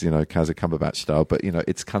 This is Kazaa Cumberbatch style. But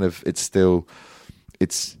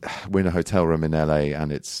we're in a hotel room in LA,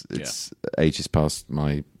 and it's ages past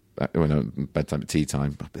my bedtime, tea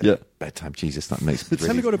time. Yeah, bedtime. Jesus, that makes it's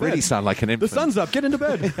time to go to bed. Really sound like an infant. The sun's up. Get into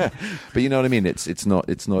bed. Yeah. But you know what I mean. It's not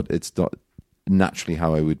naturally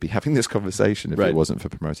how I would be having this conversation if it wasn't for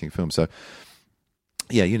promoting a film. So.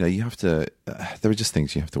 Yeah, you have to... there are just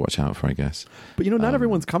things you have to watch out for, I guess. But, not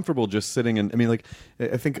everyone's comfortable just sitting and...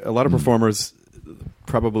 I think a lot of performers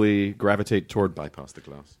probably gravitate toward... Bypass the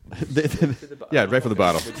glass. Yeah, right for the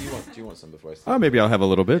bottle. But do you want some before I start? Oh, maybe I'll have a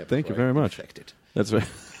little bit. Yeah, Thank you very much. Infected. That's right.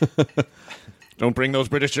 Don't bring those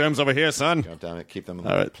British germs over here, son. God damn it, keep them on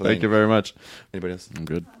All right, plane. thank you very much. Anybody else? I'm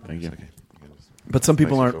good. Thank you. Okay. But some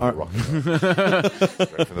people aren't.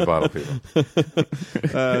 Straight from the bottle, people.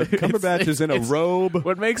 Cumberbatch is in a robe.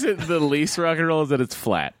 What makes it the least rock and roll is that it's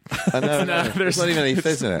flat. There's not even any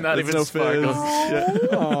fizz in it. Not even no sparkles.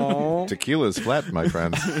 fizz. Tequila's flat, my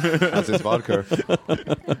friends. As is vodka.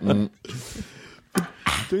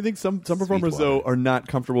 Do you think some performers though are not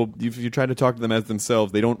comfortable? If you try to talk to them as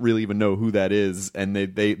themselves, they don't really even know who that is, and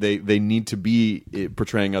they need to be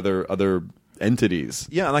portraying other entities.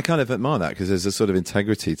 Yeah, and I kind of admire that because there's a sort of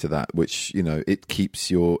integrity to that, which, you know, it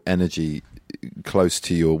keeps your energy close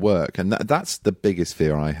to your work, and that's the biggest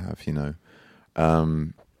fear I have, you know,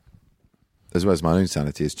 as well as my own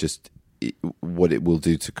sanity, is just what it will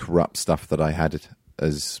do to corrupt stuff that I had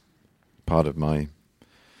as part of my,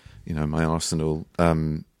 you know, my arsenal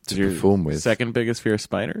to perform with. Second biggest fear,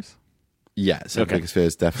 spiders? Yeah, second biggest fear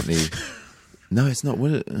is definitely... No, it's not.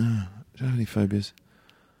 What? Do I have any phobias?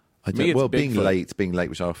 I don't, well, being late,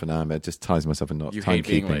 which I often am, it just ties myself in knots. You hate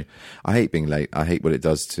being late. I hate being late. I hate what it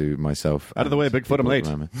does to myself. Out of the way, Bigfoot, I'm late.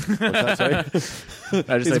 What's that,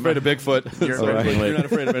 sorry? He's afraid of Bigfoot. You're not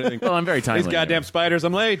afraid of anything. Well, I'm very timely. These goddamn spiders,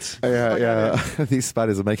 I'm late. Yeah. These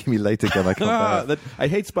spiders are making me late again. I can't bear it. I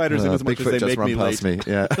hate spiders in as much Bigfoot as they just make me run late. past me.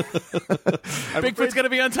 Yeah. Bigfoot's going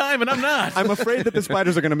to be on time, and I'm not. I'm afraid that the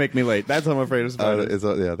spiders are going to make me late. That's what I'm afraid of spiders.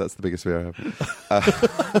 Yeah, that's the biggest fear I have.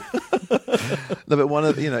 No, but one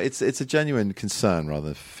of it's a genuine concern rather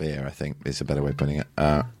than fear, I think is a better way of putting it.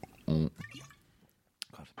 God,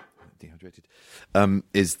 dehydrated.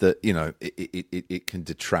 Is that, you know, it can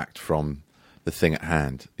detract from the thing at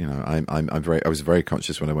hand. You know, I was very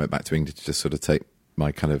conscious when I went back to England to just sort of take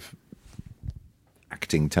my kind of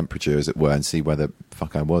acting temperature, as it were, and see where the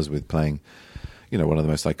fuck I was with playing, you know, one of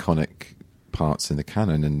the most iconic parts in the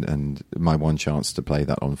canon, and my one chance to play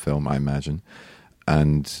that on film, I imagine.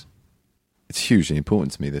 And it's hugely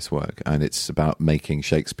important to me, this work, and it's about making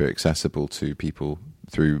Shakespeare accessible to people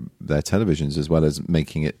through their televisions, as well as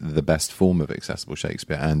making it the best form of accessible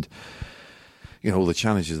Shakespeare, and, you know, all the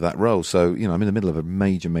challenges of that role. So, you know, I'm in the middle of a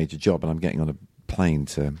major job, and I'm getting on a plane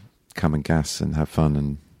to come and gas and have fun,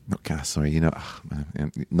 and not gas, sorry, you know,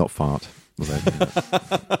 not fart. Although,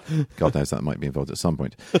 you know, God knows that might be involved at some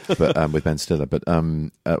point, but with Ben Stiller. But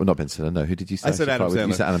not Ben Stiller. No, who did you say? I said Adam Sandler.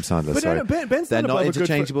 You said Adam Sandler. But sorry, Ben's they're not not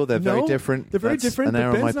interchangeable. They're very different. They're very different.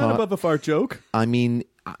 But Ben's not above a fart joke. I mean,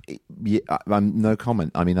 I'm no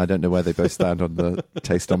comment. I mean, I don't know where they both stand on the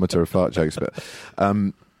tasteometer of fart jokes, but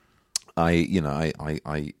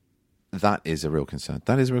I that is a real concern.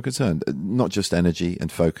 That is a real concern. Not just energy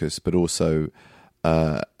and focus, but also.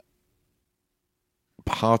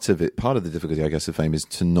 Part of the difficulty, I guess, of fame is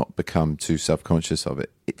to not become too self-conscious of it.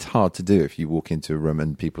 It's hard to do if you walk into a room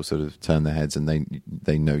and people sort of turn their heads and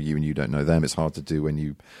they know you and you don't know them. It's hard to do when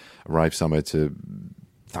you arrive somewhere to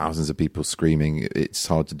thousands of people screaming. It's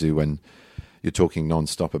hard to do when you're talking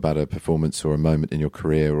non-stop about a performance or a moment in your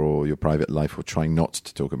career or your private life, or trying not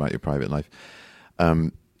to talk about your private life.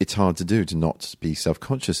 It's hard to do, to not be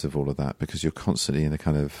self-conscious of all of that, because you're constantly in a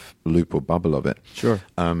kind of loop or bubble of it. Sure.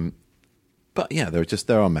 But yeah,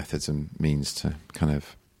 there are methods and means to kind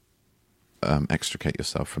of extricate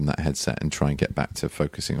yourself from that headset and try and get back to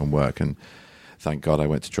focusing on work. And thank God I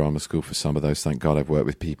went to drama school for some of those. Thank God I've worked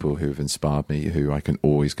with people who've inspired me, who I can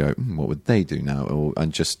always go, what would they do now?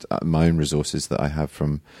 And just my own resources that I have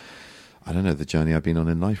from, I don't know, the journey I've been on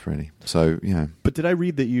in life, really. So, yeah. But did I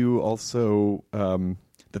read that you also...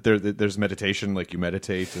 that there's meditation, like you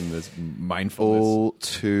meditate, and there's mindfulness? All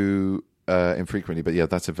too... infrequently, but yeah,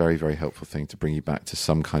 that's a very, very helpful thing to bring you back to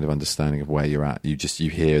some kind of understanding of where you're at. You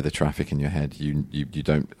hear the traffic in your head. You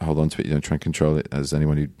don't hold on to it. You don't try and control it. As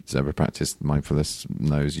anyone who's ever practiced mindfulness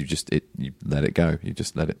knows, you let it go. You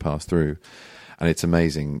just let it pass through, and it's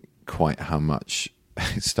amazing quite how much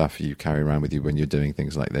stuff you carry around with you when you're doing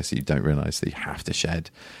things like this. You don't realize that you have to shed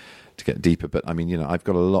to get deeper. But I mean, you know, I've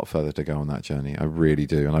got a lot further to go on that journey. I really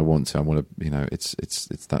do, and I want to. You know, it's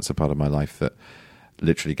that's a part of my life that.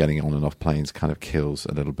 Literally getting on and off planes kind of kills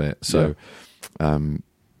a little bit. So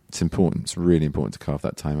it's important. It's really important to carve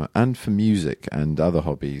that time out. And for music and other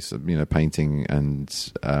hobbies, you know, painting and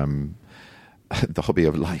the hobby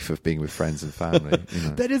of life of being with friends and family. You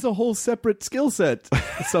know. That is a whole separate skill set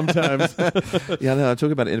sometimes. Yeah, no, I talk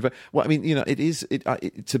about it. Well, I mean, you know, it is.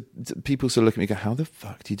 To people sort of look at me and go, how the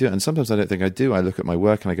fuck do you do it? And sometimes I don't think I do. I look at my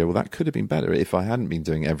work and I go, well, that could have been better if I hadn't been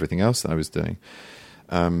doing everything else that I was doing.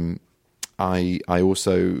 I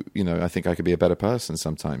also, you know, I think I could be a better person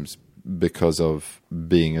sometimes because of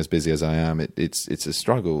being as busy as I am. It's a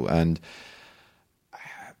struggle, and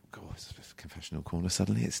God, it's a confessional corner.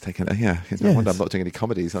 Suddenly, it's taken. No wonder I'm not doing any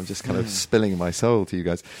comedies. I'm just kind of spilling my soul to you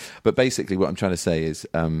guys. But basically, what I'm trying to say is,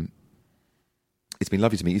 It's been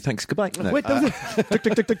lovely to meet you. Thanks. Goodbye. No, Wait, that was it. Tick,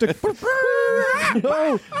 tick, tick, tick, tick.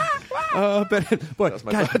 No. But, boy,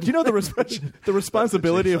 God, do you know the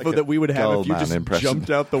responsibility of that we would have if you just jumped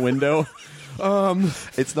out the window?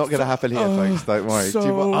 It's not going to happen here, folks. Don't worry.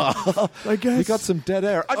 So, I guess we got some dead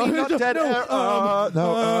air. I mean, not dead air.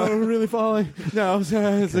 We're really falling. No, it's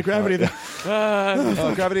the gravity.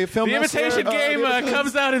 Gravity of film. The Imitation Game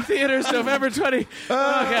comes out in theaters November 20.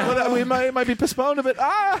 Well, we might be postponed a bit.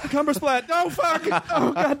 Cumber splat. No, fuck.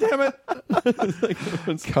 Oh, God damn it.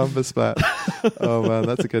 Cumber splat. Oh, man,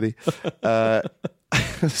 that's a goodie.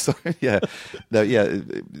 Sorry, yeah. No, yeah.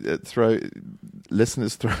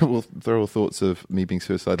 Listeners throw all thoughts of me being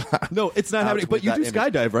suicidal. No, it's not happening. But you do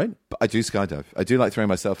skydive, right? I do skydive. I do like throwing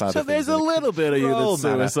myself out. So of there's a little bit of you that's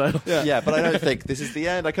suicidal. Yeah, but I don't think this is the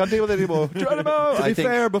end. I can't deal with it anymore. To be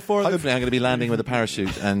fair, before hopefully I'm going to be landing with a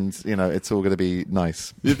parachute, and it's all going to be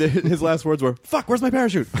nice. His last words were, "Fuck, where's my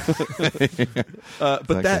parachute?" But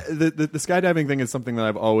exactly. the skydiving thing is something that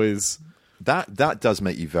I've always. That does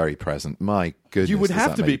make you very present. My goodness, you would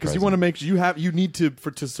have to be because you want to make you need to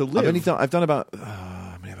live. I've done about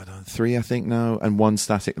how many have I done? 3, I think now, and 1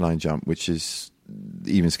 static line jump, which is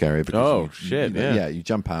even scarier. Because you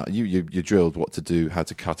jump out. You're drilled what to do, how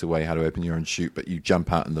to cut away, how to open your own chute, but you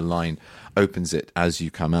jump out and the line opens it as you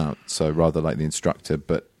come out. So rather like the instructor,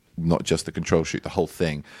 but not just the control chute, the whole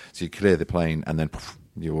thing. So you clear the plane and then poof,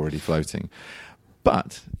 you're already floating.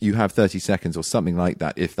 But you have 30 seconds or something like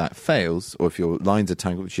that. If that fails, or if your lines are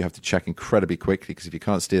tangled, which you have to check incredibly quickly, because if you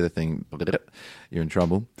can't steer the thing, you're in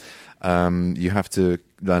trouble. You have to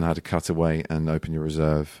learn how to cut away and open your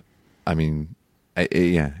reserve. I mean,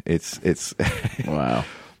 it's wow.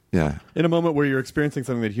 Yeah. In a moment where you're experiencing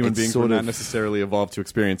something that human beings were not necessarily evolved to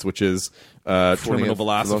experience, which is terminal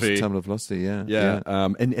velocity. Terminal velocity, yeah. Yeah.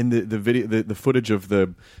 And the video, the footage of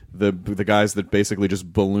the guys that basically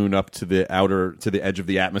just balloon up to the edge of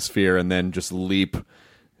the atmosphere and then just leap.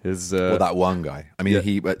 That one guy. I mean,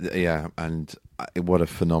 and what a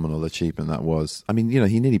phenomenal achievement that was. I mean,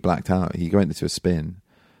 he nearly blacked out. He went into a spin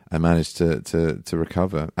and managed to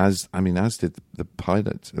recover, as did the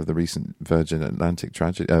pilot of the recent Virgin Galactic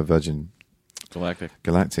tragedy. I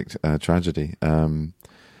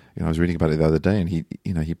was reading about it the other day, and he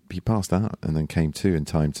passed out and then came to in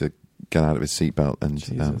time to get out of his seatbelt and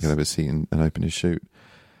get out of his seat and open his chute.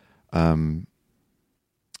 An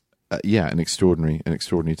extraordinary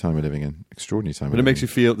time we're living in. Extraordinary time. But it makes you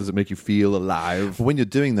feel. Does it make you feel alive? When you're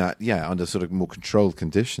doing that, under sort of more controlled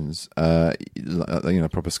conditions, proper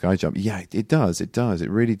sky jump. Yeah, it does. It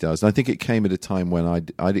really does. And I think it came at a time when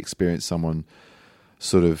I'd experienced someone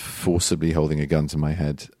sort of forcibly holding a gun to my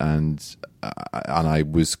head, and I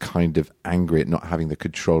was kind of angry at not having the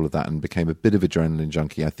control of that, and became a bit of adrenaline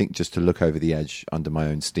junkie. I think just to look over the edge under my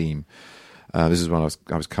own steam. This is when I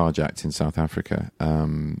was carjacked in South Africa,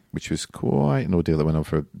 which was quite an ordeal that went on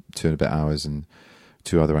for 2 and a bit hours, and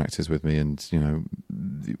 2 other actors with me, and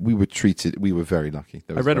we were very lucky.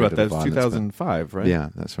 I read about that. It's 2005, right? Yeah,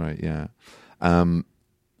 that's right. Yeah, and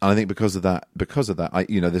I think because of that,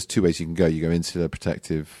 there's 2 ways you can go. You go insular,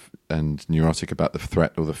 protective, and neurotic about the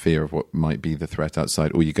threat or the fear of what might be the threat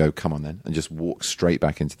outside, or you go, come on then, and just walk straight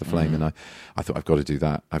back into the flame. And I thought, I've got to do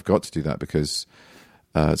that. I've got to do that because.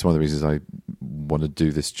 It's one of the reasons I want to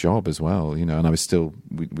do this job as well, and I was still,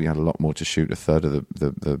 we had a lot more to shoot, a third of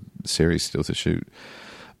the series still to shoot.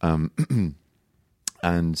 And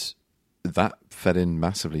that fed in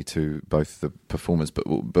massively to both the performance, but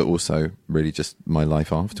also really just my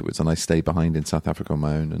life afterwards. And I stayed behind in South Africa on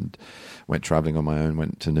my own and went traveling on my own,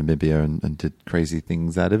 went to Namibia and did crazy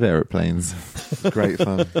things out of airplanes. Great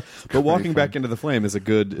fun. But walking back into the flame is a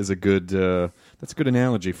good that's a good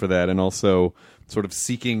analogy for that. And also sort of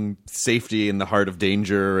seeking safety in the heart of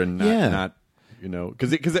danger and not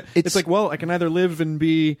because it's like, well, I can either live and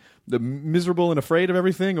be miserable and afraid of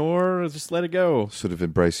everything, or just let it go. Sort of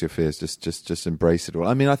embrace your fears, just embrace it all.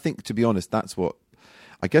 I mean, I think, to be honest, that's what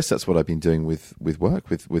I've been doing with work,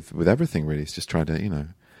 with everything really. It's just trying to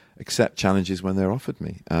accept challenges when they're offered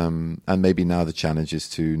me. And maybe now the challenge is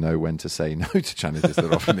to know when to say no to challenges that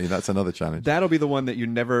are offered me. That's another challenge. That'll be the one that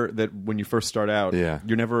that when you first start out,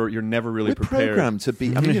 you're never really prepared. Programmed to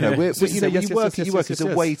be. I mean, you work as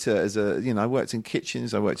a waiter. I worked in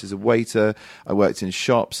kitchens. I worked as a waiter. I worked in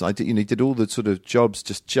shops. I did all the sort of jobs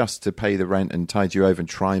just to pay the rent and tide you over and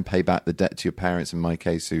try and pay back the debt to your parents. In my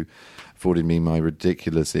case, who afforded me my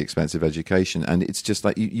ridiculously expensive education. And it's just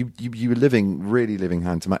like you were really living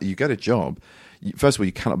hand to mouth. You get a job. First of all,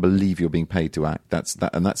 you cannot believe you're being paid to act.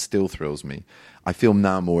 And that still thrills me. I feel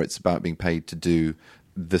now more it's about being paid to do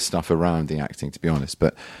the stuff around the acting, to be honest.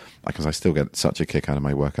 But because I still get such a kick out of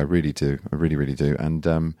my work, I really do. I really, really do.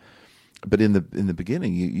 And but in the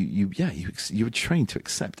beginning, you were trained to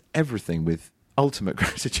accept everything with ultimate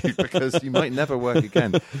gratitude because you might never work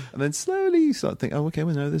again, and then slowly you start thinking, oh, okay,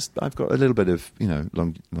 well, no, I've got a little bit of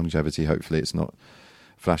longevity. Hopefully, it's not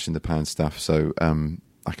flash in the pan stuff, so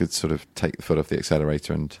I could sort of take the foot off the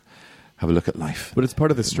accelerator and have a look at life. But it's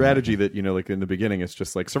part of the strategy that, like in the beginning, it's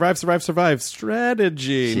just like survive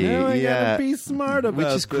strategy. Now I gotta be smart about which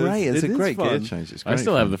is great. It's a great gear change. It's great I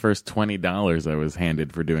still have the first $20 I was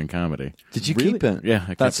handed for doing comedy. Did you Really? keep it? Yeah, I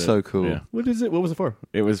kept that's it. so cool. Yeah. What is it? What was it for?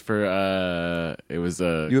 It was for it was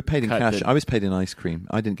a. You were paid in cut cash. that- I was paid in ice cream.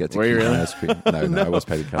 I didn't get to Were keep you really? my ice cream. No, I was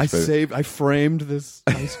paid in cash. I framed this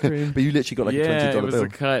ice cream. But you literally got like a $20 it was bill. a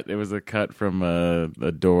cut. It was a cut from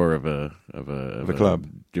a door of a club.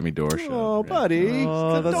 Jimmy Dore show. Oh, Yeah. buddy,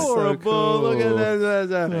 Oh, it's that's so adorable. cool. Look at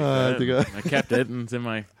that. Oh, to go. I kept it, and it's in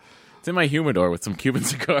my humidor with some Cuban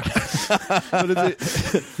cigars. What is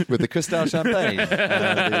it? With the Cristal champagne.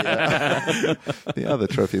 The other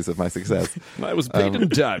trophies of my success. I was paid in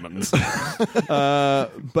diamonds.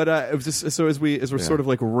 But it was just so as we're sort of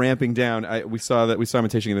like ramping down. We saw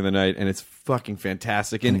Imitation Game the other night, and it's fucking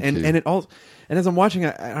fantastic. And Thank you. and it all. And as I'm watching,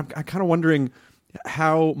 I'm kind of wondering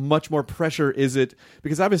how much more pressure is it,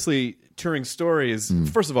 because obviously Turing's story is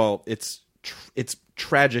first of all it's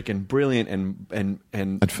tragic and brilliant and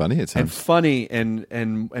funny at times. and funny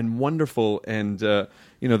and wonderful, and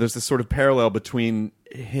there's this sort of parallel between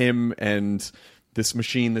him and this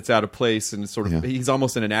machine that's out of place, and sort of he's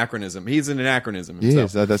almost an anachronism. He's an anachronism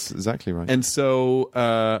himself. Yes, that's exactly right. And so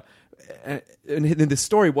and this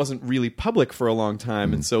story wasn't really public for a long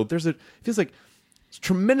time, and so it feels like a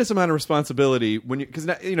tremendous amount of responsibility when because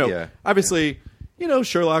obviously.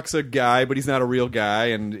 Sherlock's a guy, but he's not a real guy,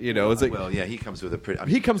 and it's like he comes with a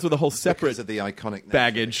he comes with a whole separate because of the iconic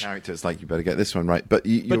baggage. character. It's like you better get this one right. But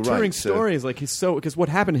you're But right. Turing's story is like because what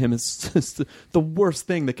happened to him is just the worst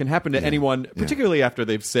thing that can happen to anyone, particularly after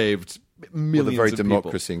they've saved millions the very of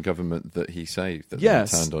democracy and government that he saved, that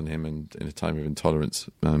Yes. turned on him, and in a time of intolerance,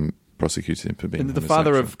 prosecuted him for being people. And the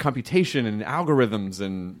father homosexual. of computation and algorithms,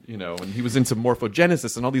 and and he was into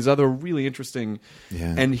morphogenesis and all these other really interesting.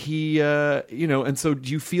 Yeah. And he, and so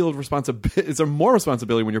do you feel responsibility? Is there more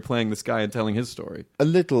responsibility when you're playing this guy and telling his story? A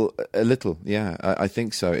little, yeah. I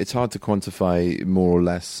think so. It's hard to quantify more or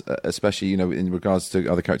less, especially in regards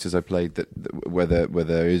to other characters I played. That where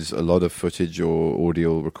there is a lot of footage or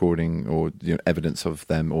audio recording or evidence of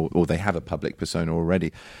them, or they have a public persona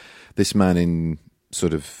already. This man, in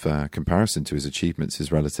sort of comparison to his achievements,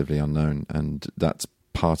 is relatively unknown, and that's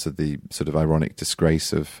part of the sort of ironic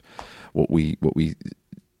disgrace of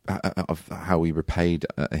of how we repaid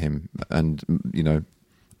him. And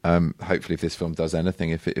hopefully, if this film does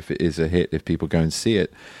anything, if it is a hit, if people go and see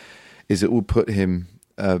it, is it will put him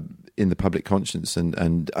in the public conscience,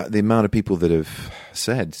 and the amount of people that have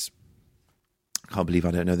said, I can't believe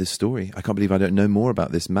I don't know this story. I can't believe I don't know more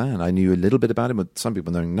about this man. I knew a little bit about him, but some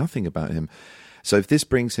people knowing nothing about him. So if this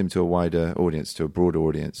brings him to a wider audience, to a broader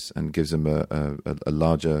audience, and gives him a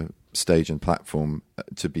larger stage and platform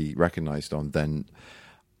to be recognised on, then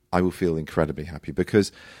I will feel incredibly happy,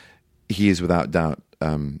 because he is without doubt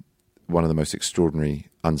one of the most extraordinary,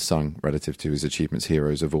 unsung, relative to his achievements,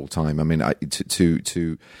 heroes of all time. I mean,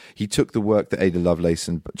 he took the work that Ada Lovelace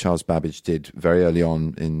and Charles Babbage did very early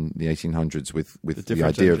on in the 1800s with the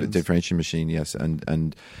idea of the differentiation machine, yes,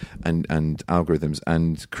 and algorithms,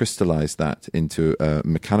 and crystallized that into a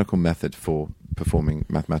mechanical method for performing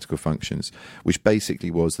mathematical functions, which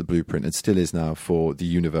basically was the blueprint, and still is now, for the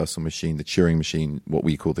universal machine, the Turing machine, what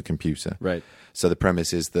we call the computer. Right. So the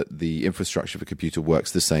premise is that the infrastructure of a computer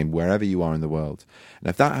works the same wherever you are in the world. And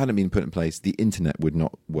if that hadn't been put in place, the internet would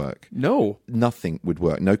not work. No. Nothing would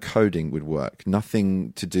work. No coding would work.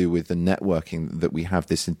 Nothing to do with the networking that we have,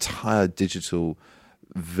 this entire digital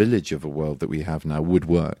village of a world that we have now, would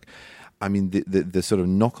work. I mean, the sort of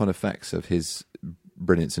knock-on effects of his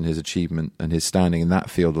brilliance and his achievement and his standing in that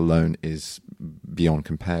field alone is beyond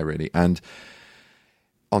compare, really. And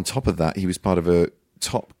on top of that, he was part of a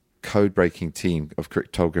top code-breaking team of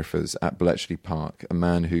cryptographers at Bletchley Park, a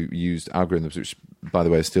man who used algorithms, which, by the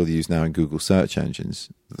way, are still used now in Google search engines.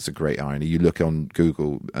 That's a great irony. You look on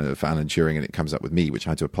Google for Alan Turing, and it comes up with me, which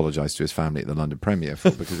I had to apologise to his family at the London premiere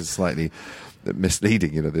for, because it's slightly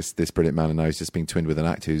misleading. This brilliant man, and now he's just being twinned with an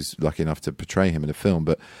actor who's lucky enough to portray him in a film.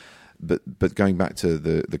 But going back to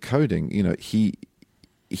the coding,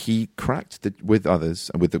 he cracked with others,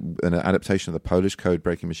 and with an adaptation of the Polish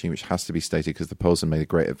code-breaking machine, which has to be stated because the Poles had made a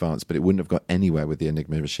great advance, but it wouldn't have got anywhere with the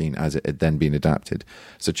Enigma machine as it had then been adapted.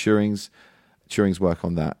 So Turing's work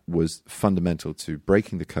on that was fundamental to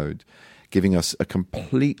breaking the code, giving us a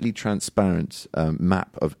completely transparent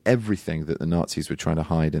map of everything that the Nazis were trying to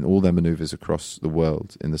hide in all their maneuvers across the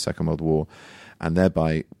world in the Second World War. And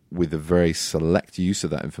thereby, with a very select use of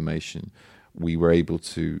that information, we were able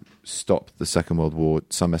to stop the Second World War,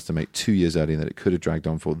 some estimate 2 years earlier than it could have dragged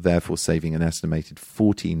on for, therefore saving an estimated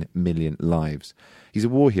 14 million lives. He's a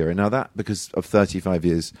war hero. Now that, because of 35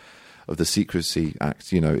 years of the Secrecy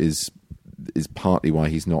Act, is partly why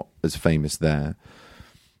he's not as famous there.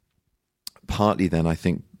 Partly then, I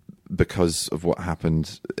think, because of what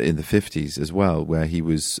happened in the 50s as well, where he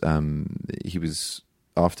was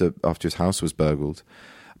after his house was burgled,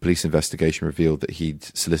 a police investigation revealed that he'd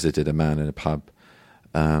solicited a man in a pub,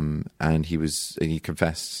 and he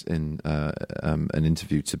confessed in an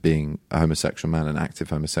interview to being a homosexual man, an active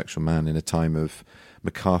homosexual man, in a time of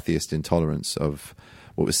McCarthyist intolerance of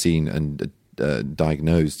what was seen and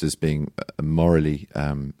diagnosed as being morally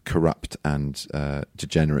corrupt and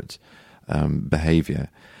degenerate behaviour.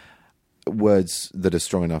 Words that are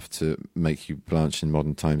strong enough to make you blanch in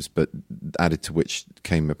modern times, but added to which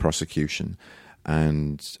came a prosecution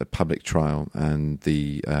and a public trial and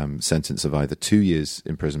the sentence of either 2 years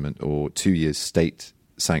imprisonment or 2 years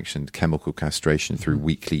state-sanctioned chemical castration through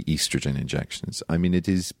weekly estrogen injections. I mean, it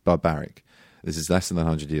is barbaric. This is less than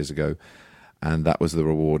 100 years ago, and that was the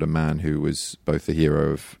reward a man who was both the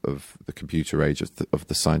hero of the computer age, of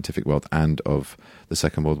the scientific world, and of the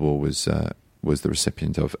Second World War was the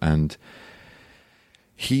recipient of. And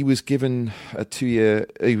he was given a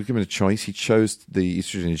choice. He chose the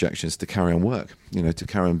estrogen injections to carry on work, to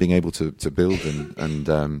carry on being able to build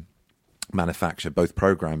and manufacture both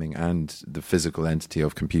programming and the physical entity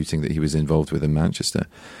of computing that he was involved with in Manchester.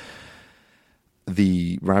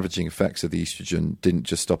 The ravaging effects of the estrogen didn't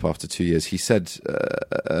just stop after 2 years. He said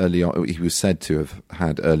early on, he was said to have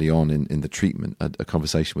had early on in the treatment a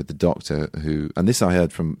conversation with the doctor who, and this I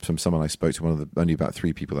heard from someone I spoke to, one of the only about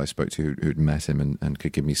 3 people I spoke to who'd met him and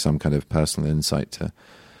could give me some kind of personal insight to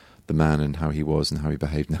the man and how he was and how he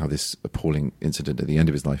behaved and how this appalling incident at the end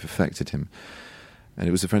of his life affected him. And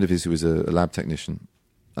it was a friend of his who was a lab technician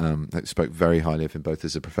that spoke very highly of him both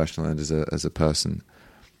as a professional and as a person.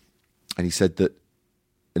 And he said that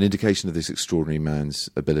an indication of this extraordinary man's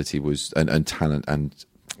ability was and talent and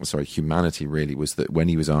humanity really was that when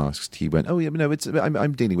he was asked, he went, "Oh yeah, no,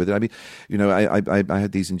 I'm dealing with it. I mean, I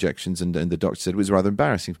had these injections, and the doctor said it was rather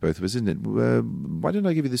embarrassing for both of us, isn't it? Why don't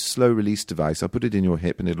I give you this slow release device? I'll put it in your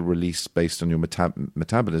hip, and it'll release based on your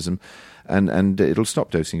metabolism, and it'll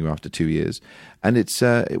stop dosing you after 2 years. And it's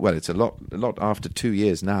a lot after 2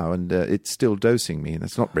 years now, and it's still dosing me. And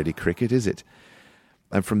that's not really cricket, is it?"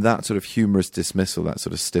 And from that sort of humorous dismissal, that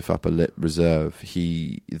sort of stiff upper lip reserve,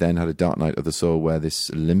 he then had a dark night of the soul where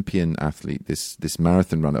this Olympian athlete, this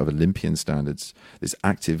marathon runner of Olympian standards, this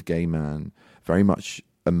active gay man, very much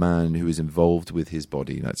a man who is involved with his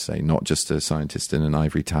body, let's say, not just a scientist in an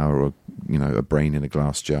ivory tower or, a brain in a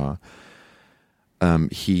glass jar.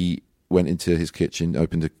 He went into his kitchen,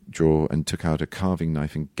 opened a drawer and took out a carving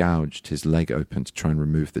knife and gouged his leg open to try and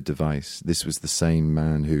remove the device. This was the same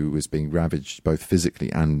man who was being ravaged both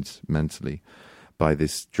physically and mentally by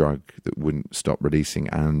this drug that wouldn't stop releasing,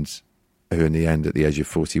 and who in the end, at the age of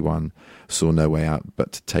 41, saw no way out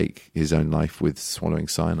but to take his own life with swallowing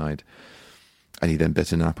cyanide. And he then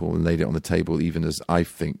bit an apple and laid it on the table, even as I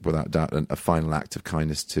think, without doubt, a final act of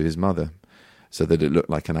kindness to his mother, so that it looked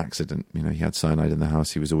like an accident. He had cyanide in the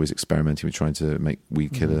house. He was always experimenting with trying to make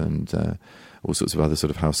weed killer and all sorts of other sort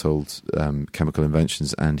of household chemical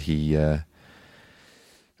inventions. And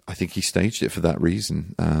I think he staged it for that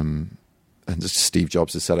reason. And Steve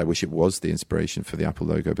Jobs has said, I wish it was the inspiration for the Apple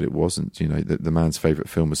logo, but it wasn't. The man's favourite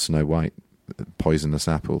film was Snow White, Poisonous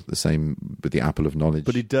Apple, the same with the apple of knowledge.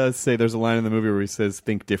 But he does say, there's a line in the movie where he says,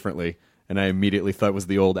 think differently. And I immediately thought it was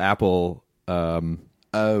the old Apple...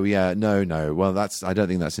 Oh yeah, no. Well, I don't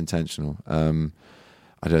think that's intentional. I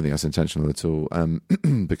don't think that's intentional at all.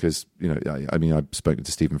 Because I've spoken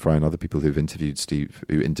to Stephen Fry and other people who interviewed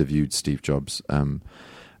Steve Jobs,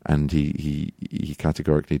 and he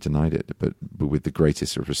categorically denied it, but with the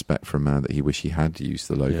greatest of respect for a man that he wished he had used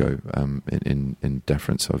the logo in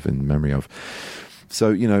deference of, in memory of.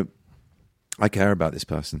 So I care about this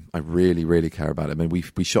person. I really, really care about it. I mean,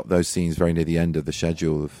 we shot those scenes very near the end of the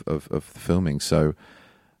schedule of the filming, so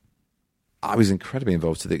I was incredibly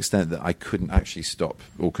involved to the extent that I couldn't actually stop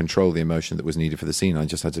or control the emotion that was needed for the scene. I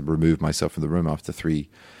just had to remove myself from the room after 3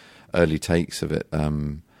 early takes of it,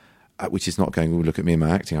 which is not going, look at me and my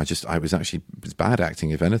acting. It was bad acting,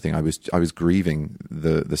 if anything. I was grieving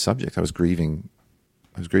the subject. I was grieving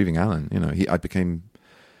Alan. I became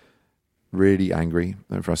really angry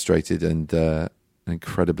and frustrated, and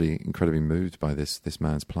incredibly moved by this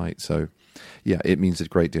man's plight. So, yeah, it means a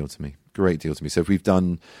great deal to me. Great deal to me. So if we've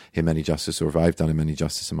done him any justice, or if I've done him any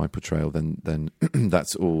justice in my portrayal, then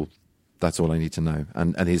that's all I need to know.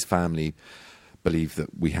 And his family believe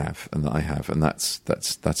that we have, and that I have, and that's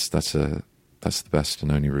the best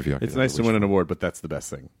and only review I could It's nice to win an award, but that's the best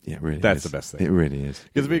thing. Yeah, it really That's is. the best thing. It really is.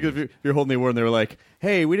 Because if you're holding the award and they were like,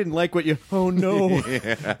 hey, we didn't like what you... Oh, no.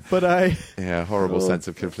 But I... Yeah, horrible sense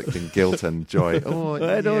of conflicting guilt and joy. Oh,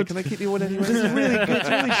 I don't... Can I keep the award anyway? This is really good. It's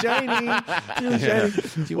really shiny. It's really shiny.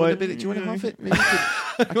 Do you want a bit? Do you want to half it? Maybe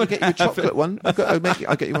I can get you a chocolate one. I'll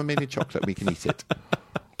get you one made of chocolate. We can eat it.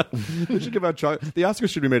 They should give out chocolate. The Oscars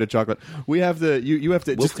should be made of chocolate. We have the... You have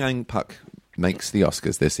to... Wolfgang Puck makes the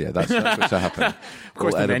Oscars this year. That's what's to happen. Of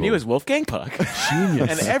course, the menu is Wolfgang Puck.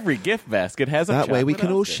 Genius. And every gift basket has a that way we chocolate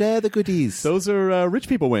can all Oscar. share the goodies. Those are rich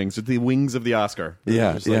people wings. The wings of the Oscar.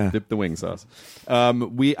 Yeah, Just yeah. Like dip the wing sauce. I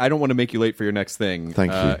don't want to make you late for your next thing.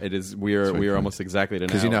 Thank you. It is. We are almost exactly at an hour.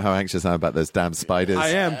 Because you know how anxious I am about those damn spiders. I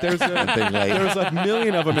am. There's a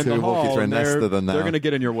million of them in the Walk you hall. through a And nest they're of them now. going to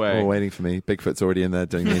get in your way. All waiting for me. Bigfoot's already in there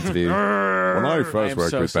doing the interview. When I first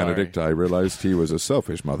worked with Benedict, I realized he was a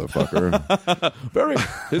selfish motherfucker.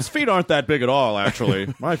 His feet aren't that big at all,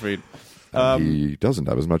 actually. My feet. He doesn't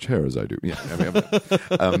have as much hair as I do. Yeah,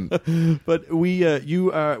 but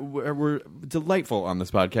were delightful on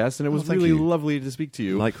this podcast, and it was thank really you. lovely to speak to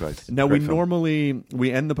you. Likewise. Now Great we fun. normally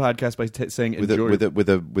end the podcast by saying with enjoy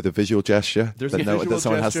a visual gesture. There's that a visual that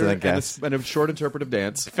someone has to then gesture guess. and a short interpretive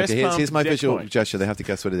dance. Fist Okay, pump, here's my dick visual point. gesture. They have to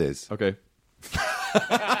guess what it is. Okay.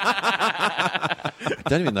 I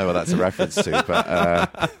don't even know what that's a reference to,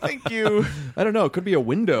 but Thank you. I don't know. It could be a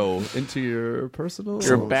window into your personal.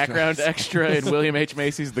 Your background extra in William H.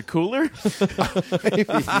 Macy's The Cooler.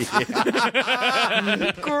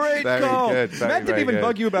 Great Very call. good, very, Matt didn't very even good.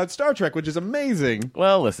 bug you about Star Trek, which is amazing.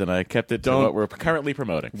 Well, listen, I kept it to Don't- what we're currently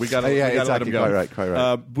promoting. We got to Yeah, let exactly. him go. Quite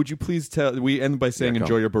right. Would you please tell? We end by saying Yeah, go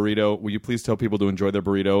enjoy on. your burrito. Will you please tell people to enjoy their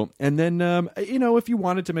burrito? And then, if you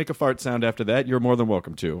wanted to make a fart sound after that, you're more than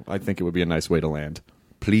welcome to. I think it would be a nice way to land.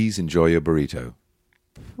 please enjoy your burrito.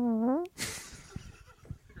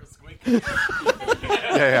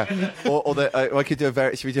 yeah. Or I could do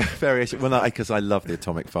a should we do a variation? Well, no, because I love the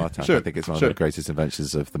atomic fart tap. Sure, I think it's one sure. of the greatest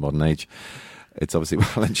inventions of the modern age. It's obviously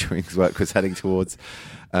what Alan Turing's work was heading towards.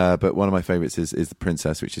 But one of my favourites is the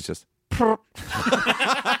Princess, which is just... and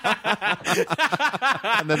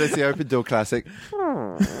then there's the open door classic.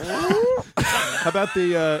 How about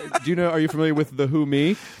the? Are you familiar with the Who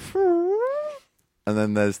Me? And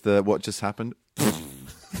then there's the what just happened.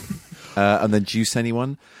 And then juice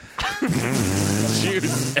anyone.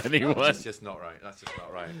 Choose anyone. That's just not right.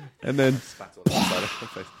 And then Spat all over the side of my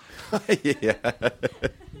face. Yeah.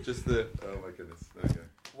 Just the... Oh, my goodness. There we go.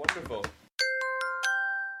 wonderful.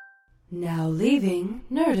 Now leaving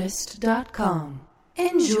Nerdist.com.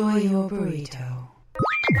 Enjoy your burrito.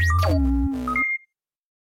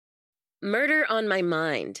 Murder on My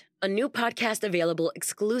Mind, a new podcast available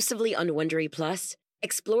exclusively on Wondery Plus,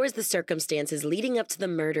 explores the circumstances leading up to the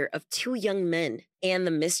murder of two young men and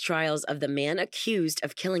the mistrials of the man accused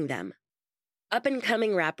of killing them.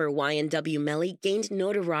 Up-and-coming rapper YNW Melly gained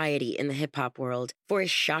notoriety in the hip-hop world for his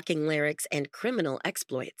shocking lyrics and criminal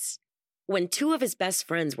exploits. When two of his best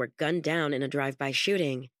friends were gunned down in a drive-by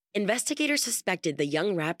shooting, investigators suspected the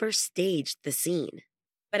young rapper staged the scene.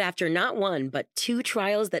 But after not one, but two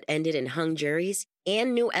trials that ended in hung juries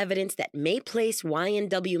and new evidence that may place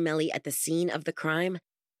YNW Melly at the scene of the crime,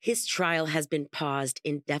 his trial has been paused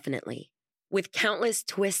indefinitely. With countless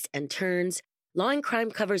twists and turns, Law and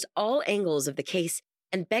Crime covers all angles of the case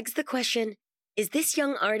and begs the question, is this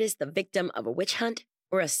young artist the victim of a witch hunt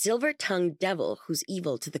or a silver-tongued devil who's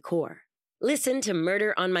evil to the core? Listen to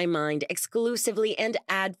Murder on My Mind exclusively and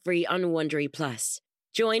ad-free on Wondery Plus.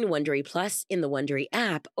 Join Wondery Plus in the Wondery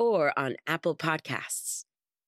app or on Apple Podcasts.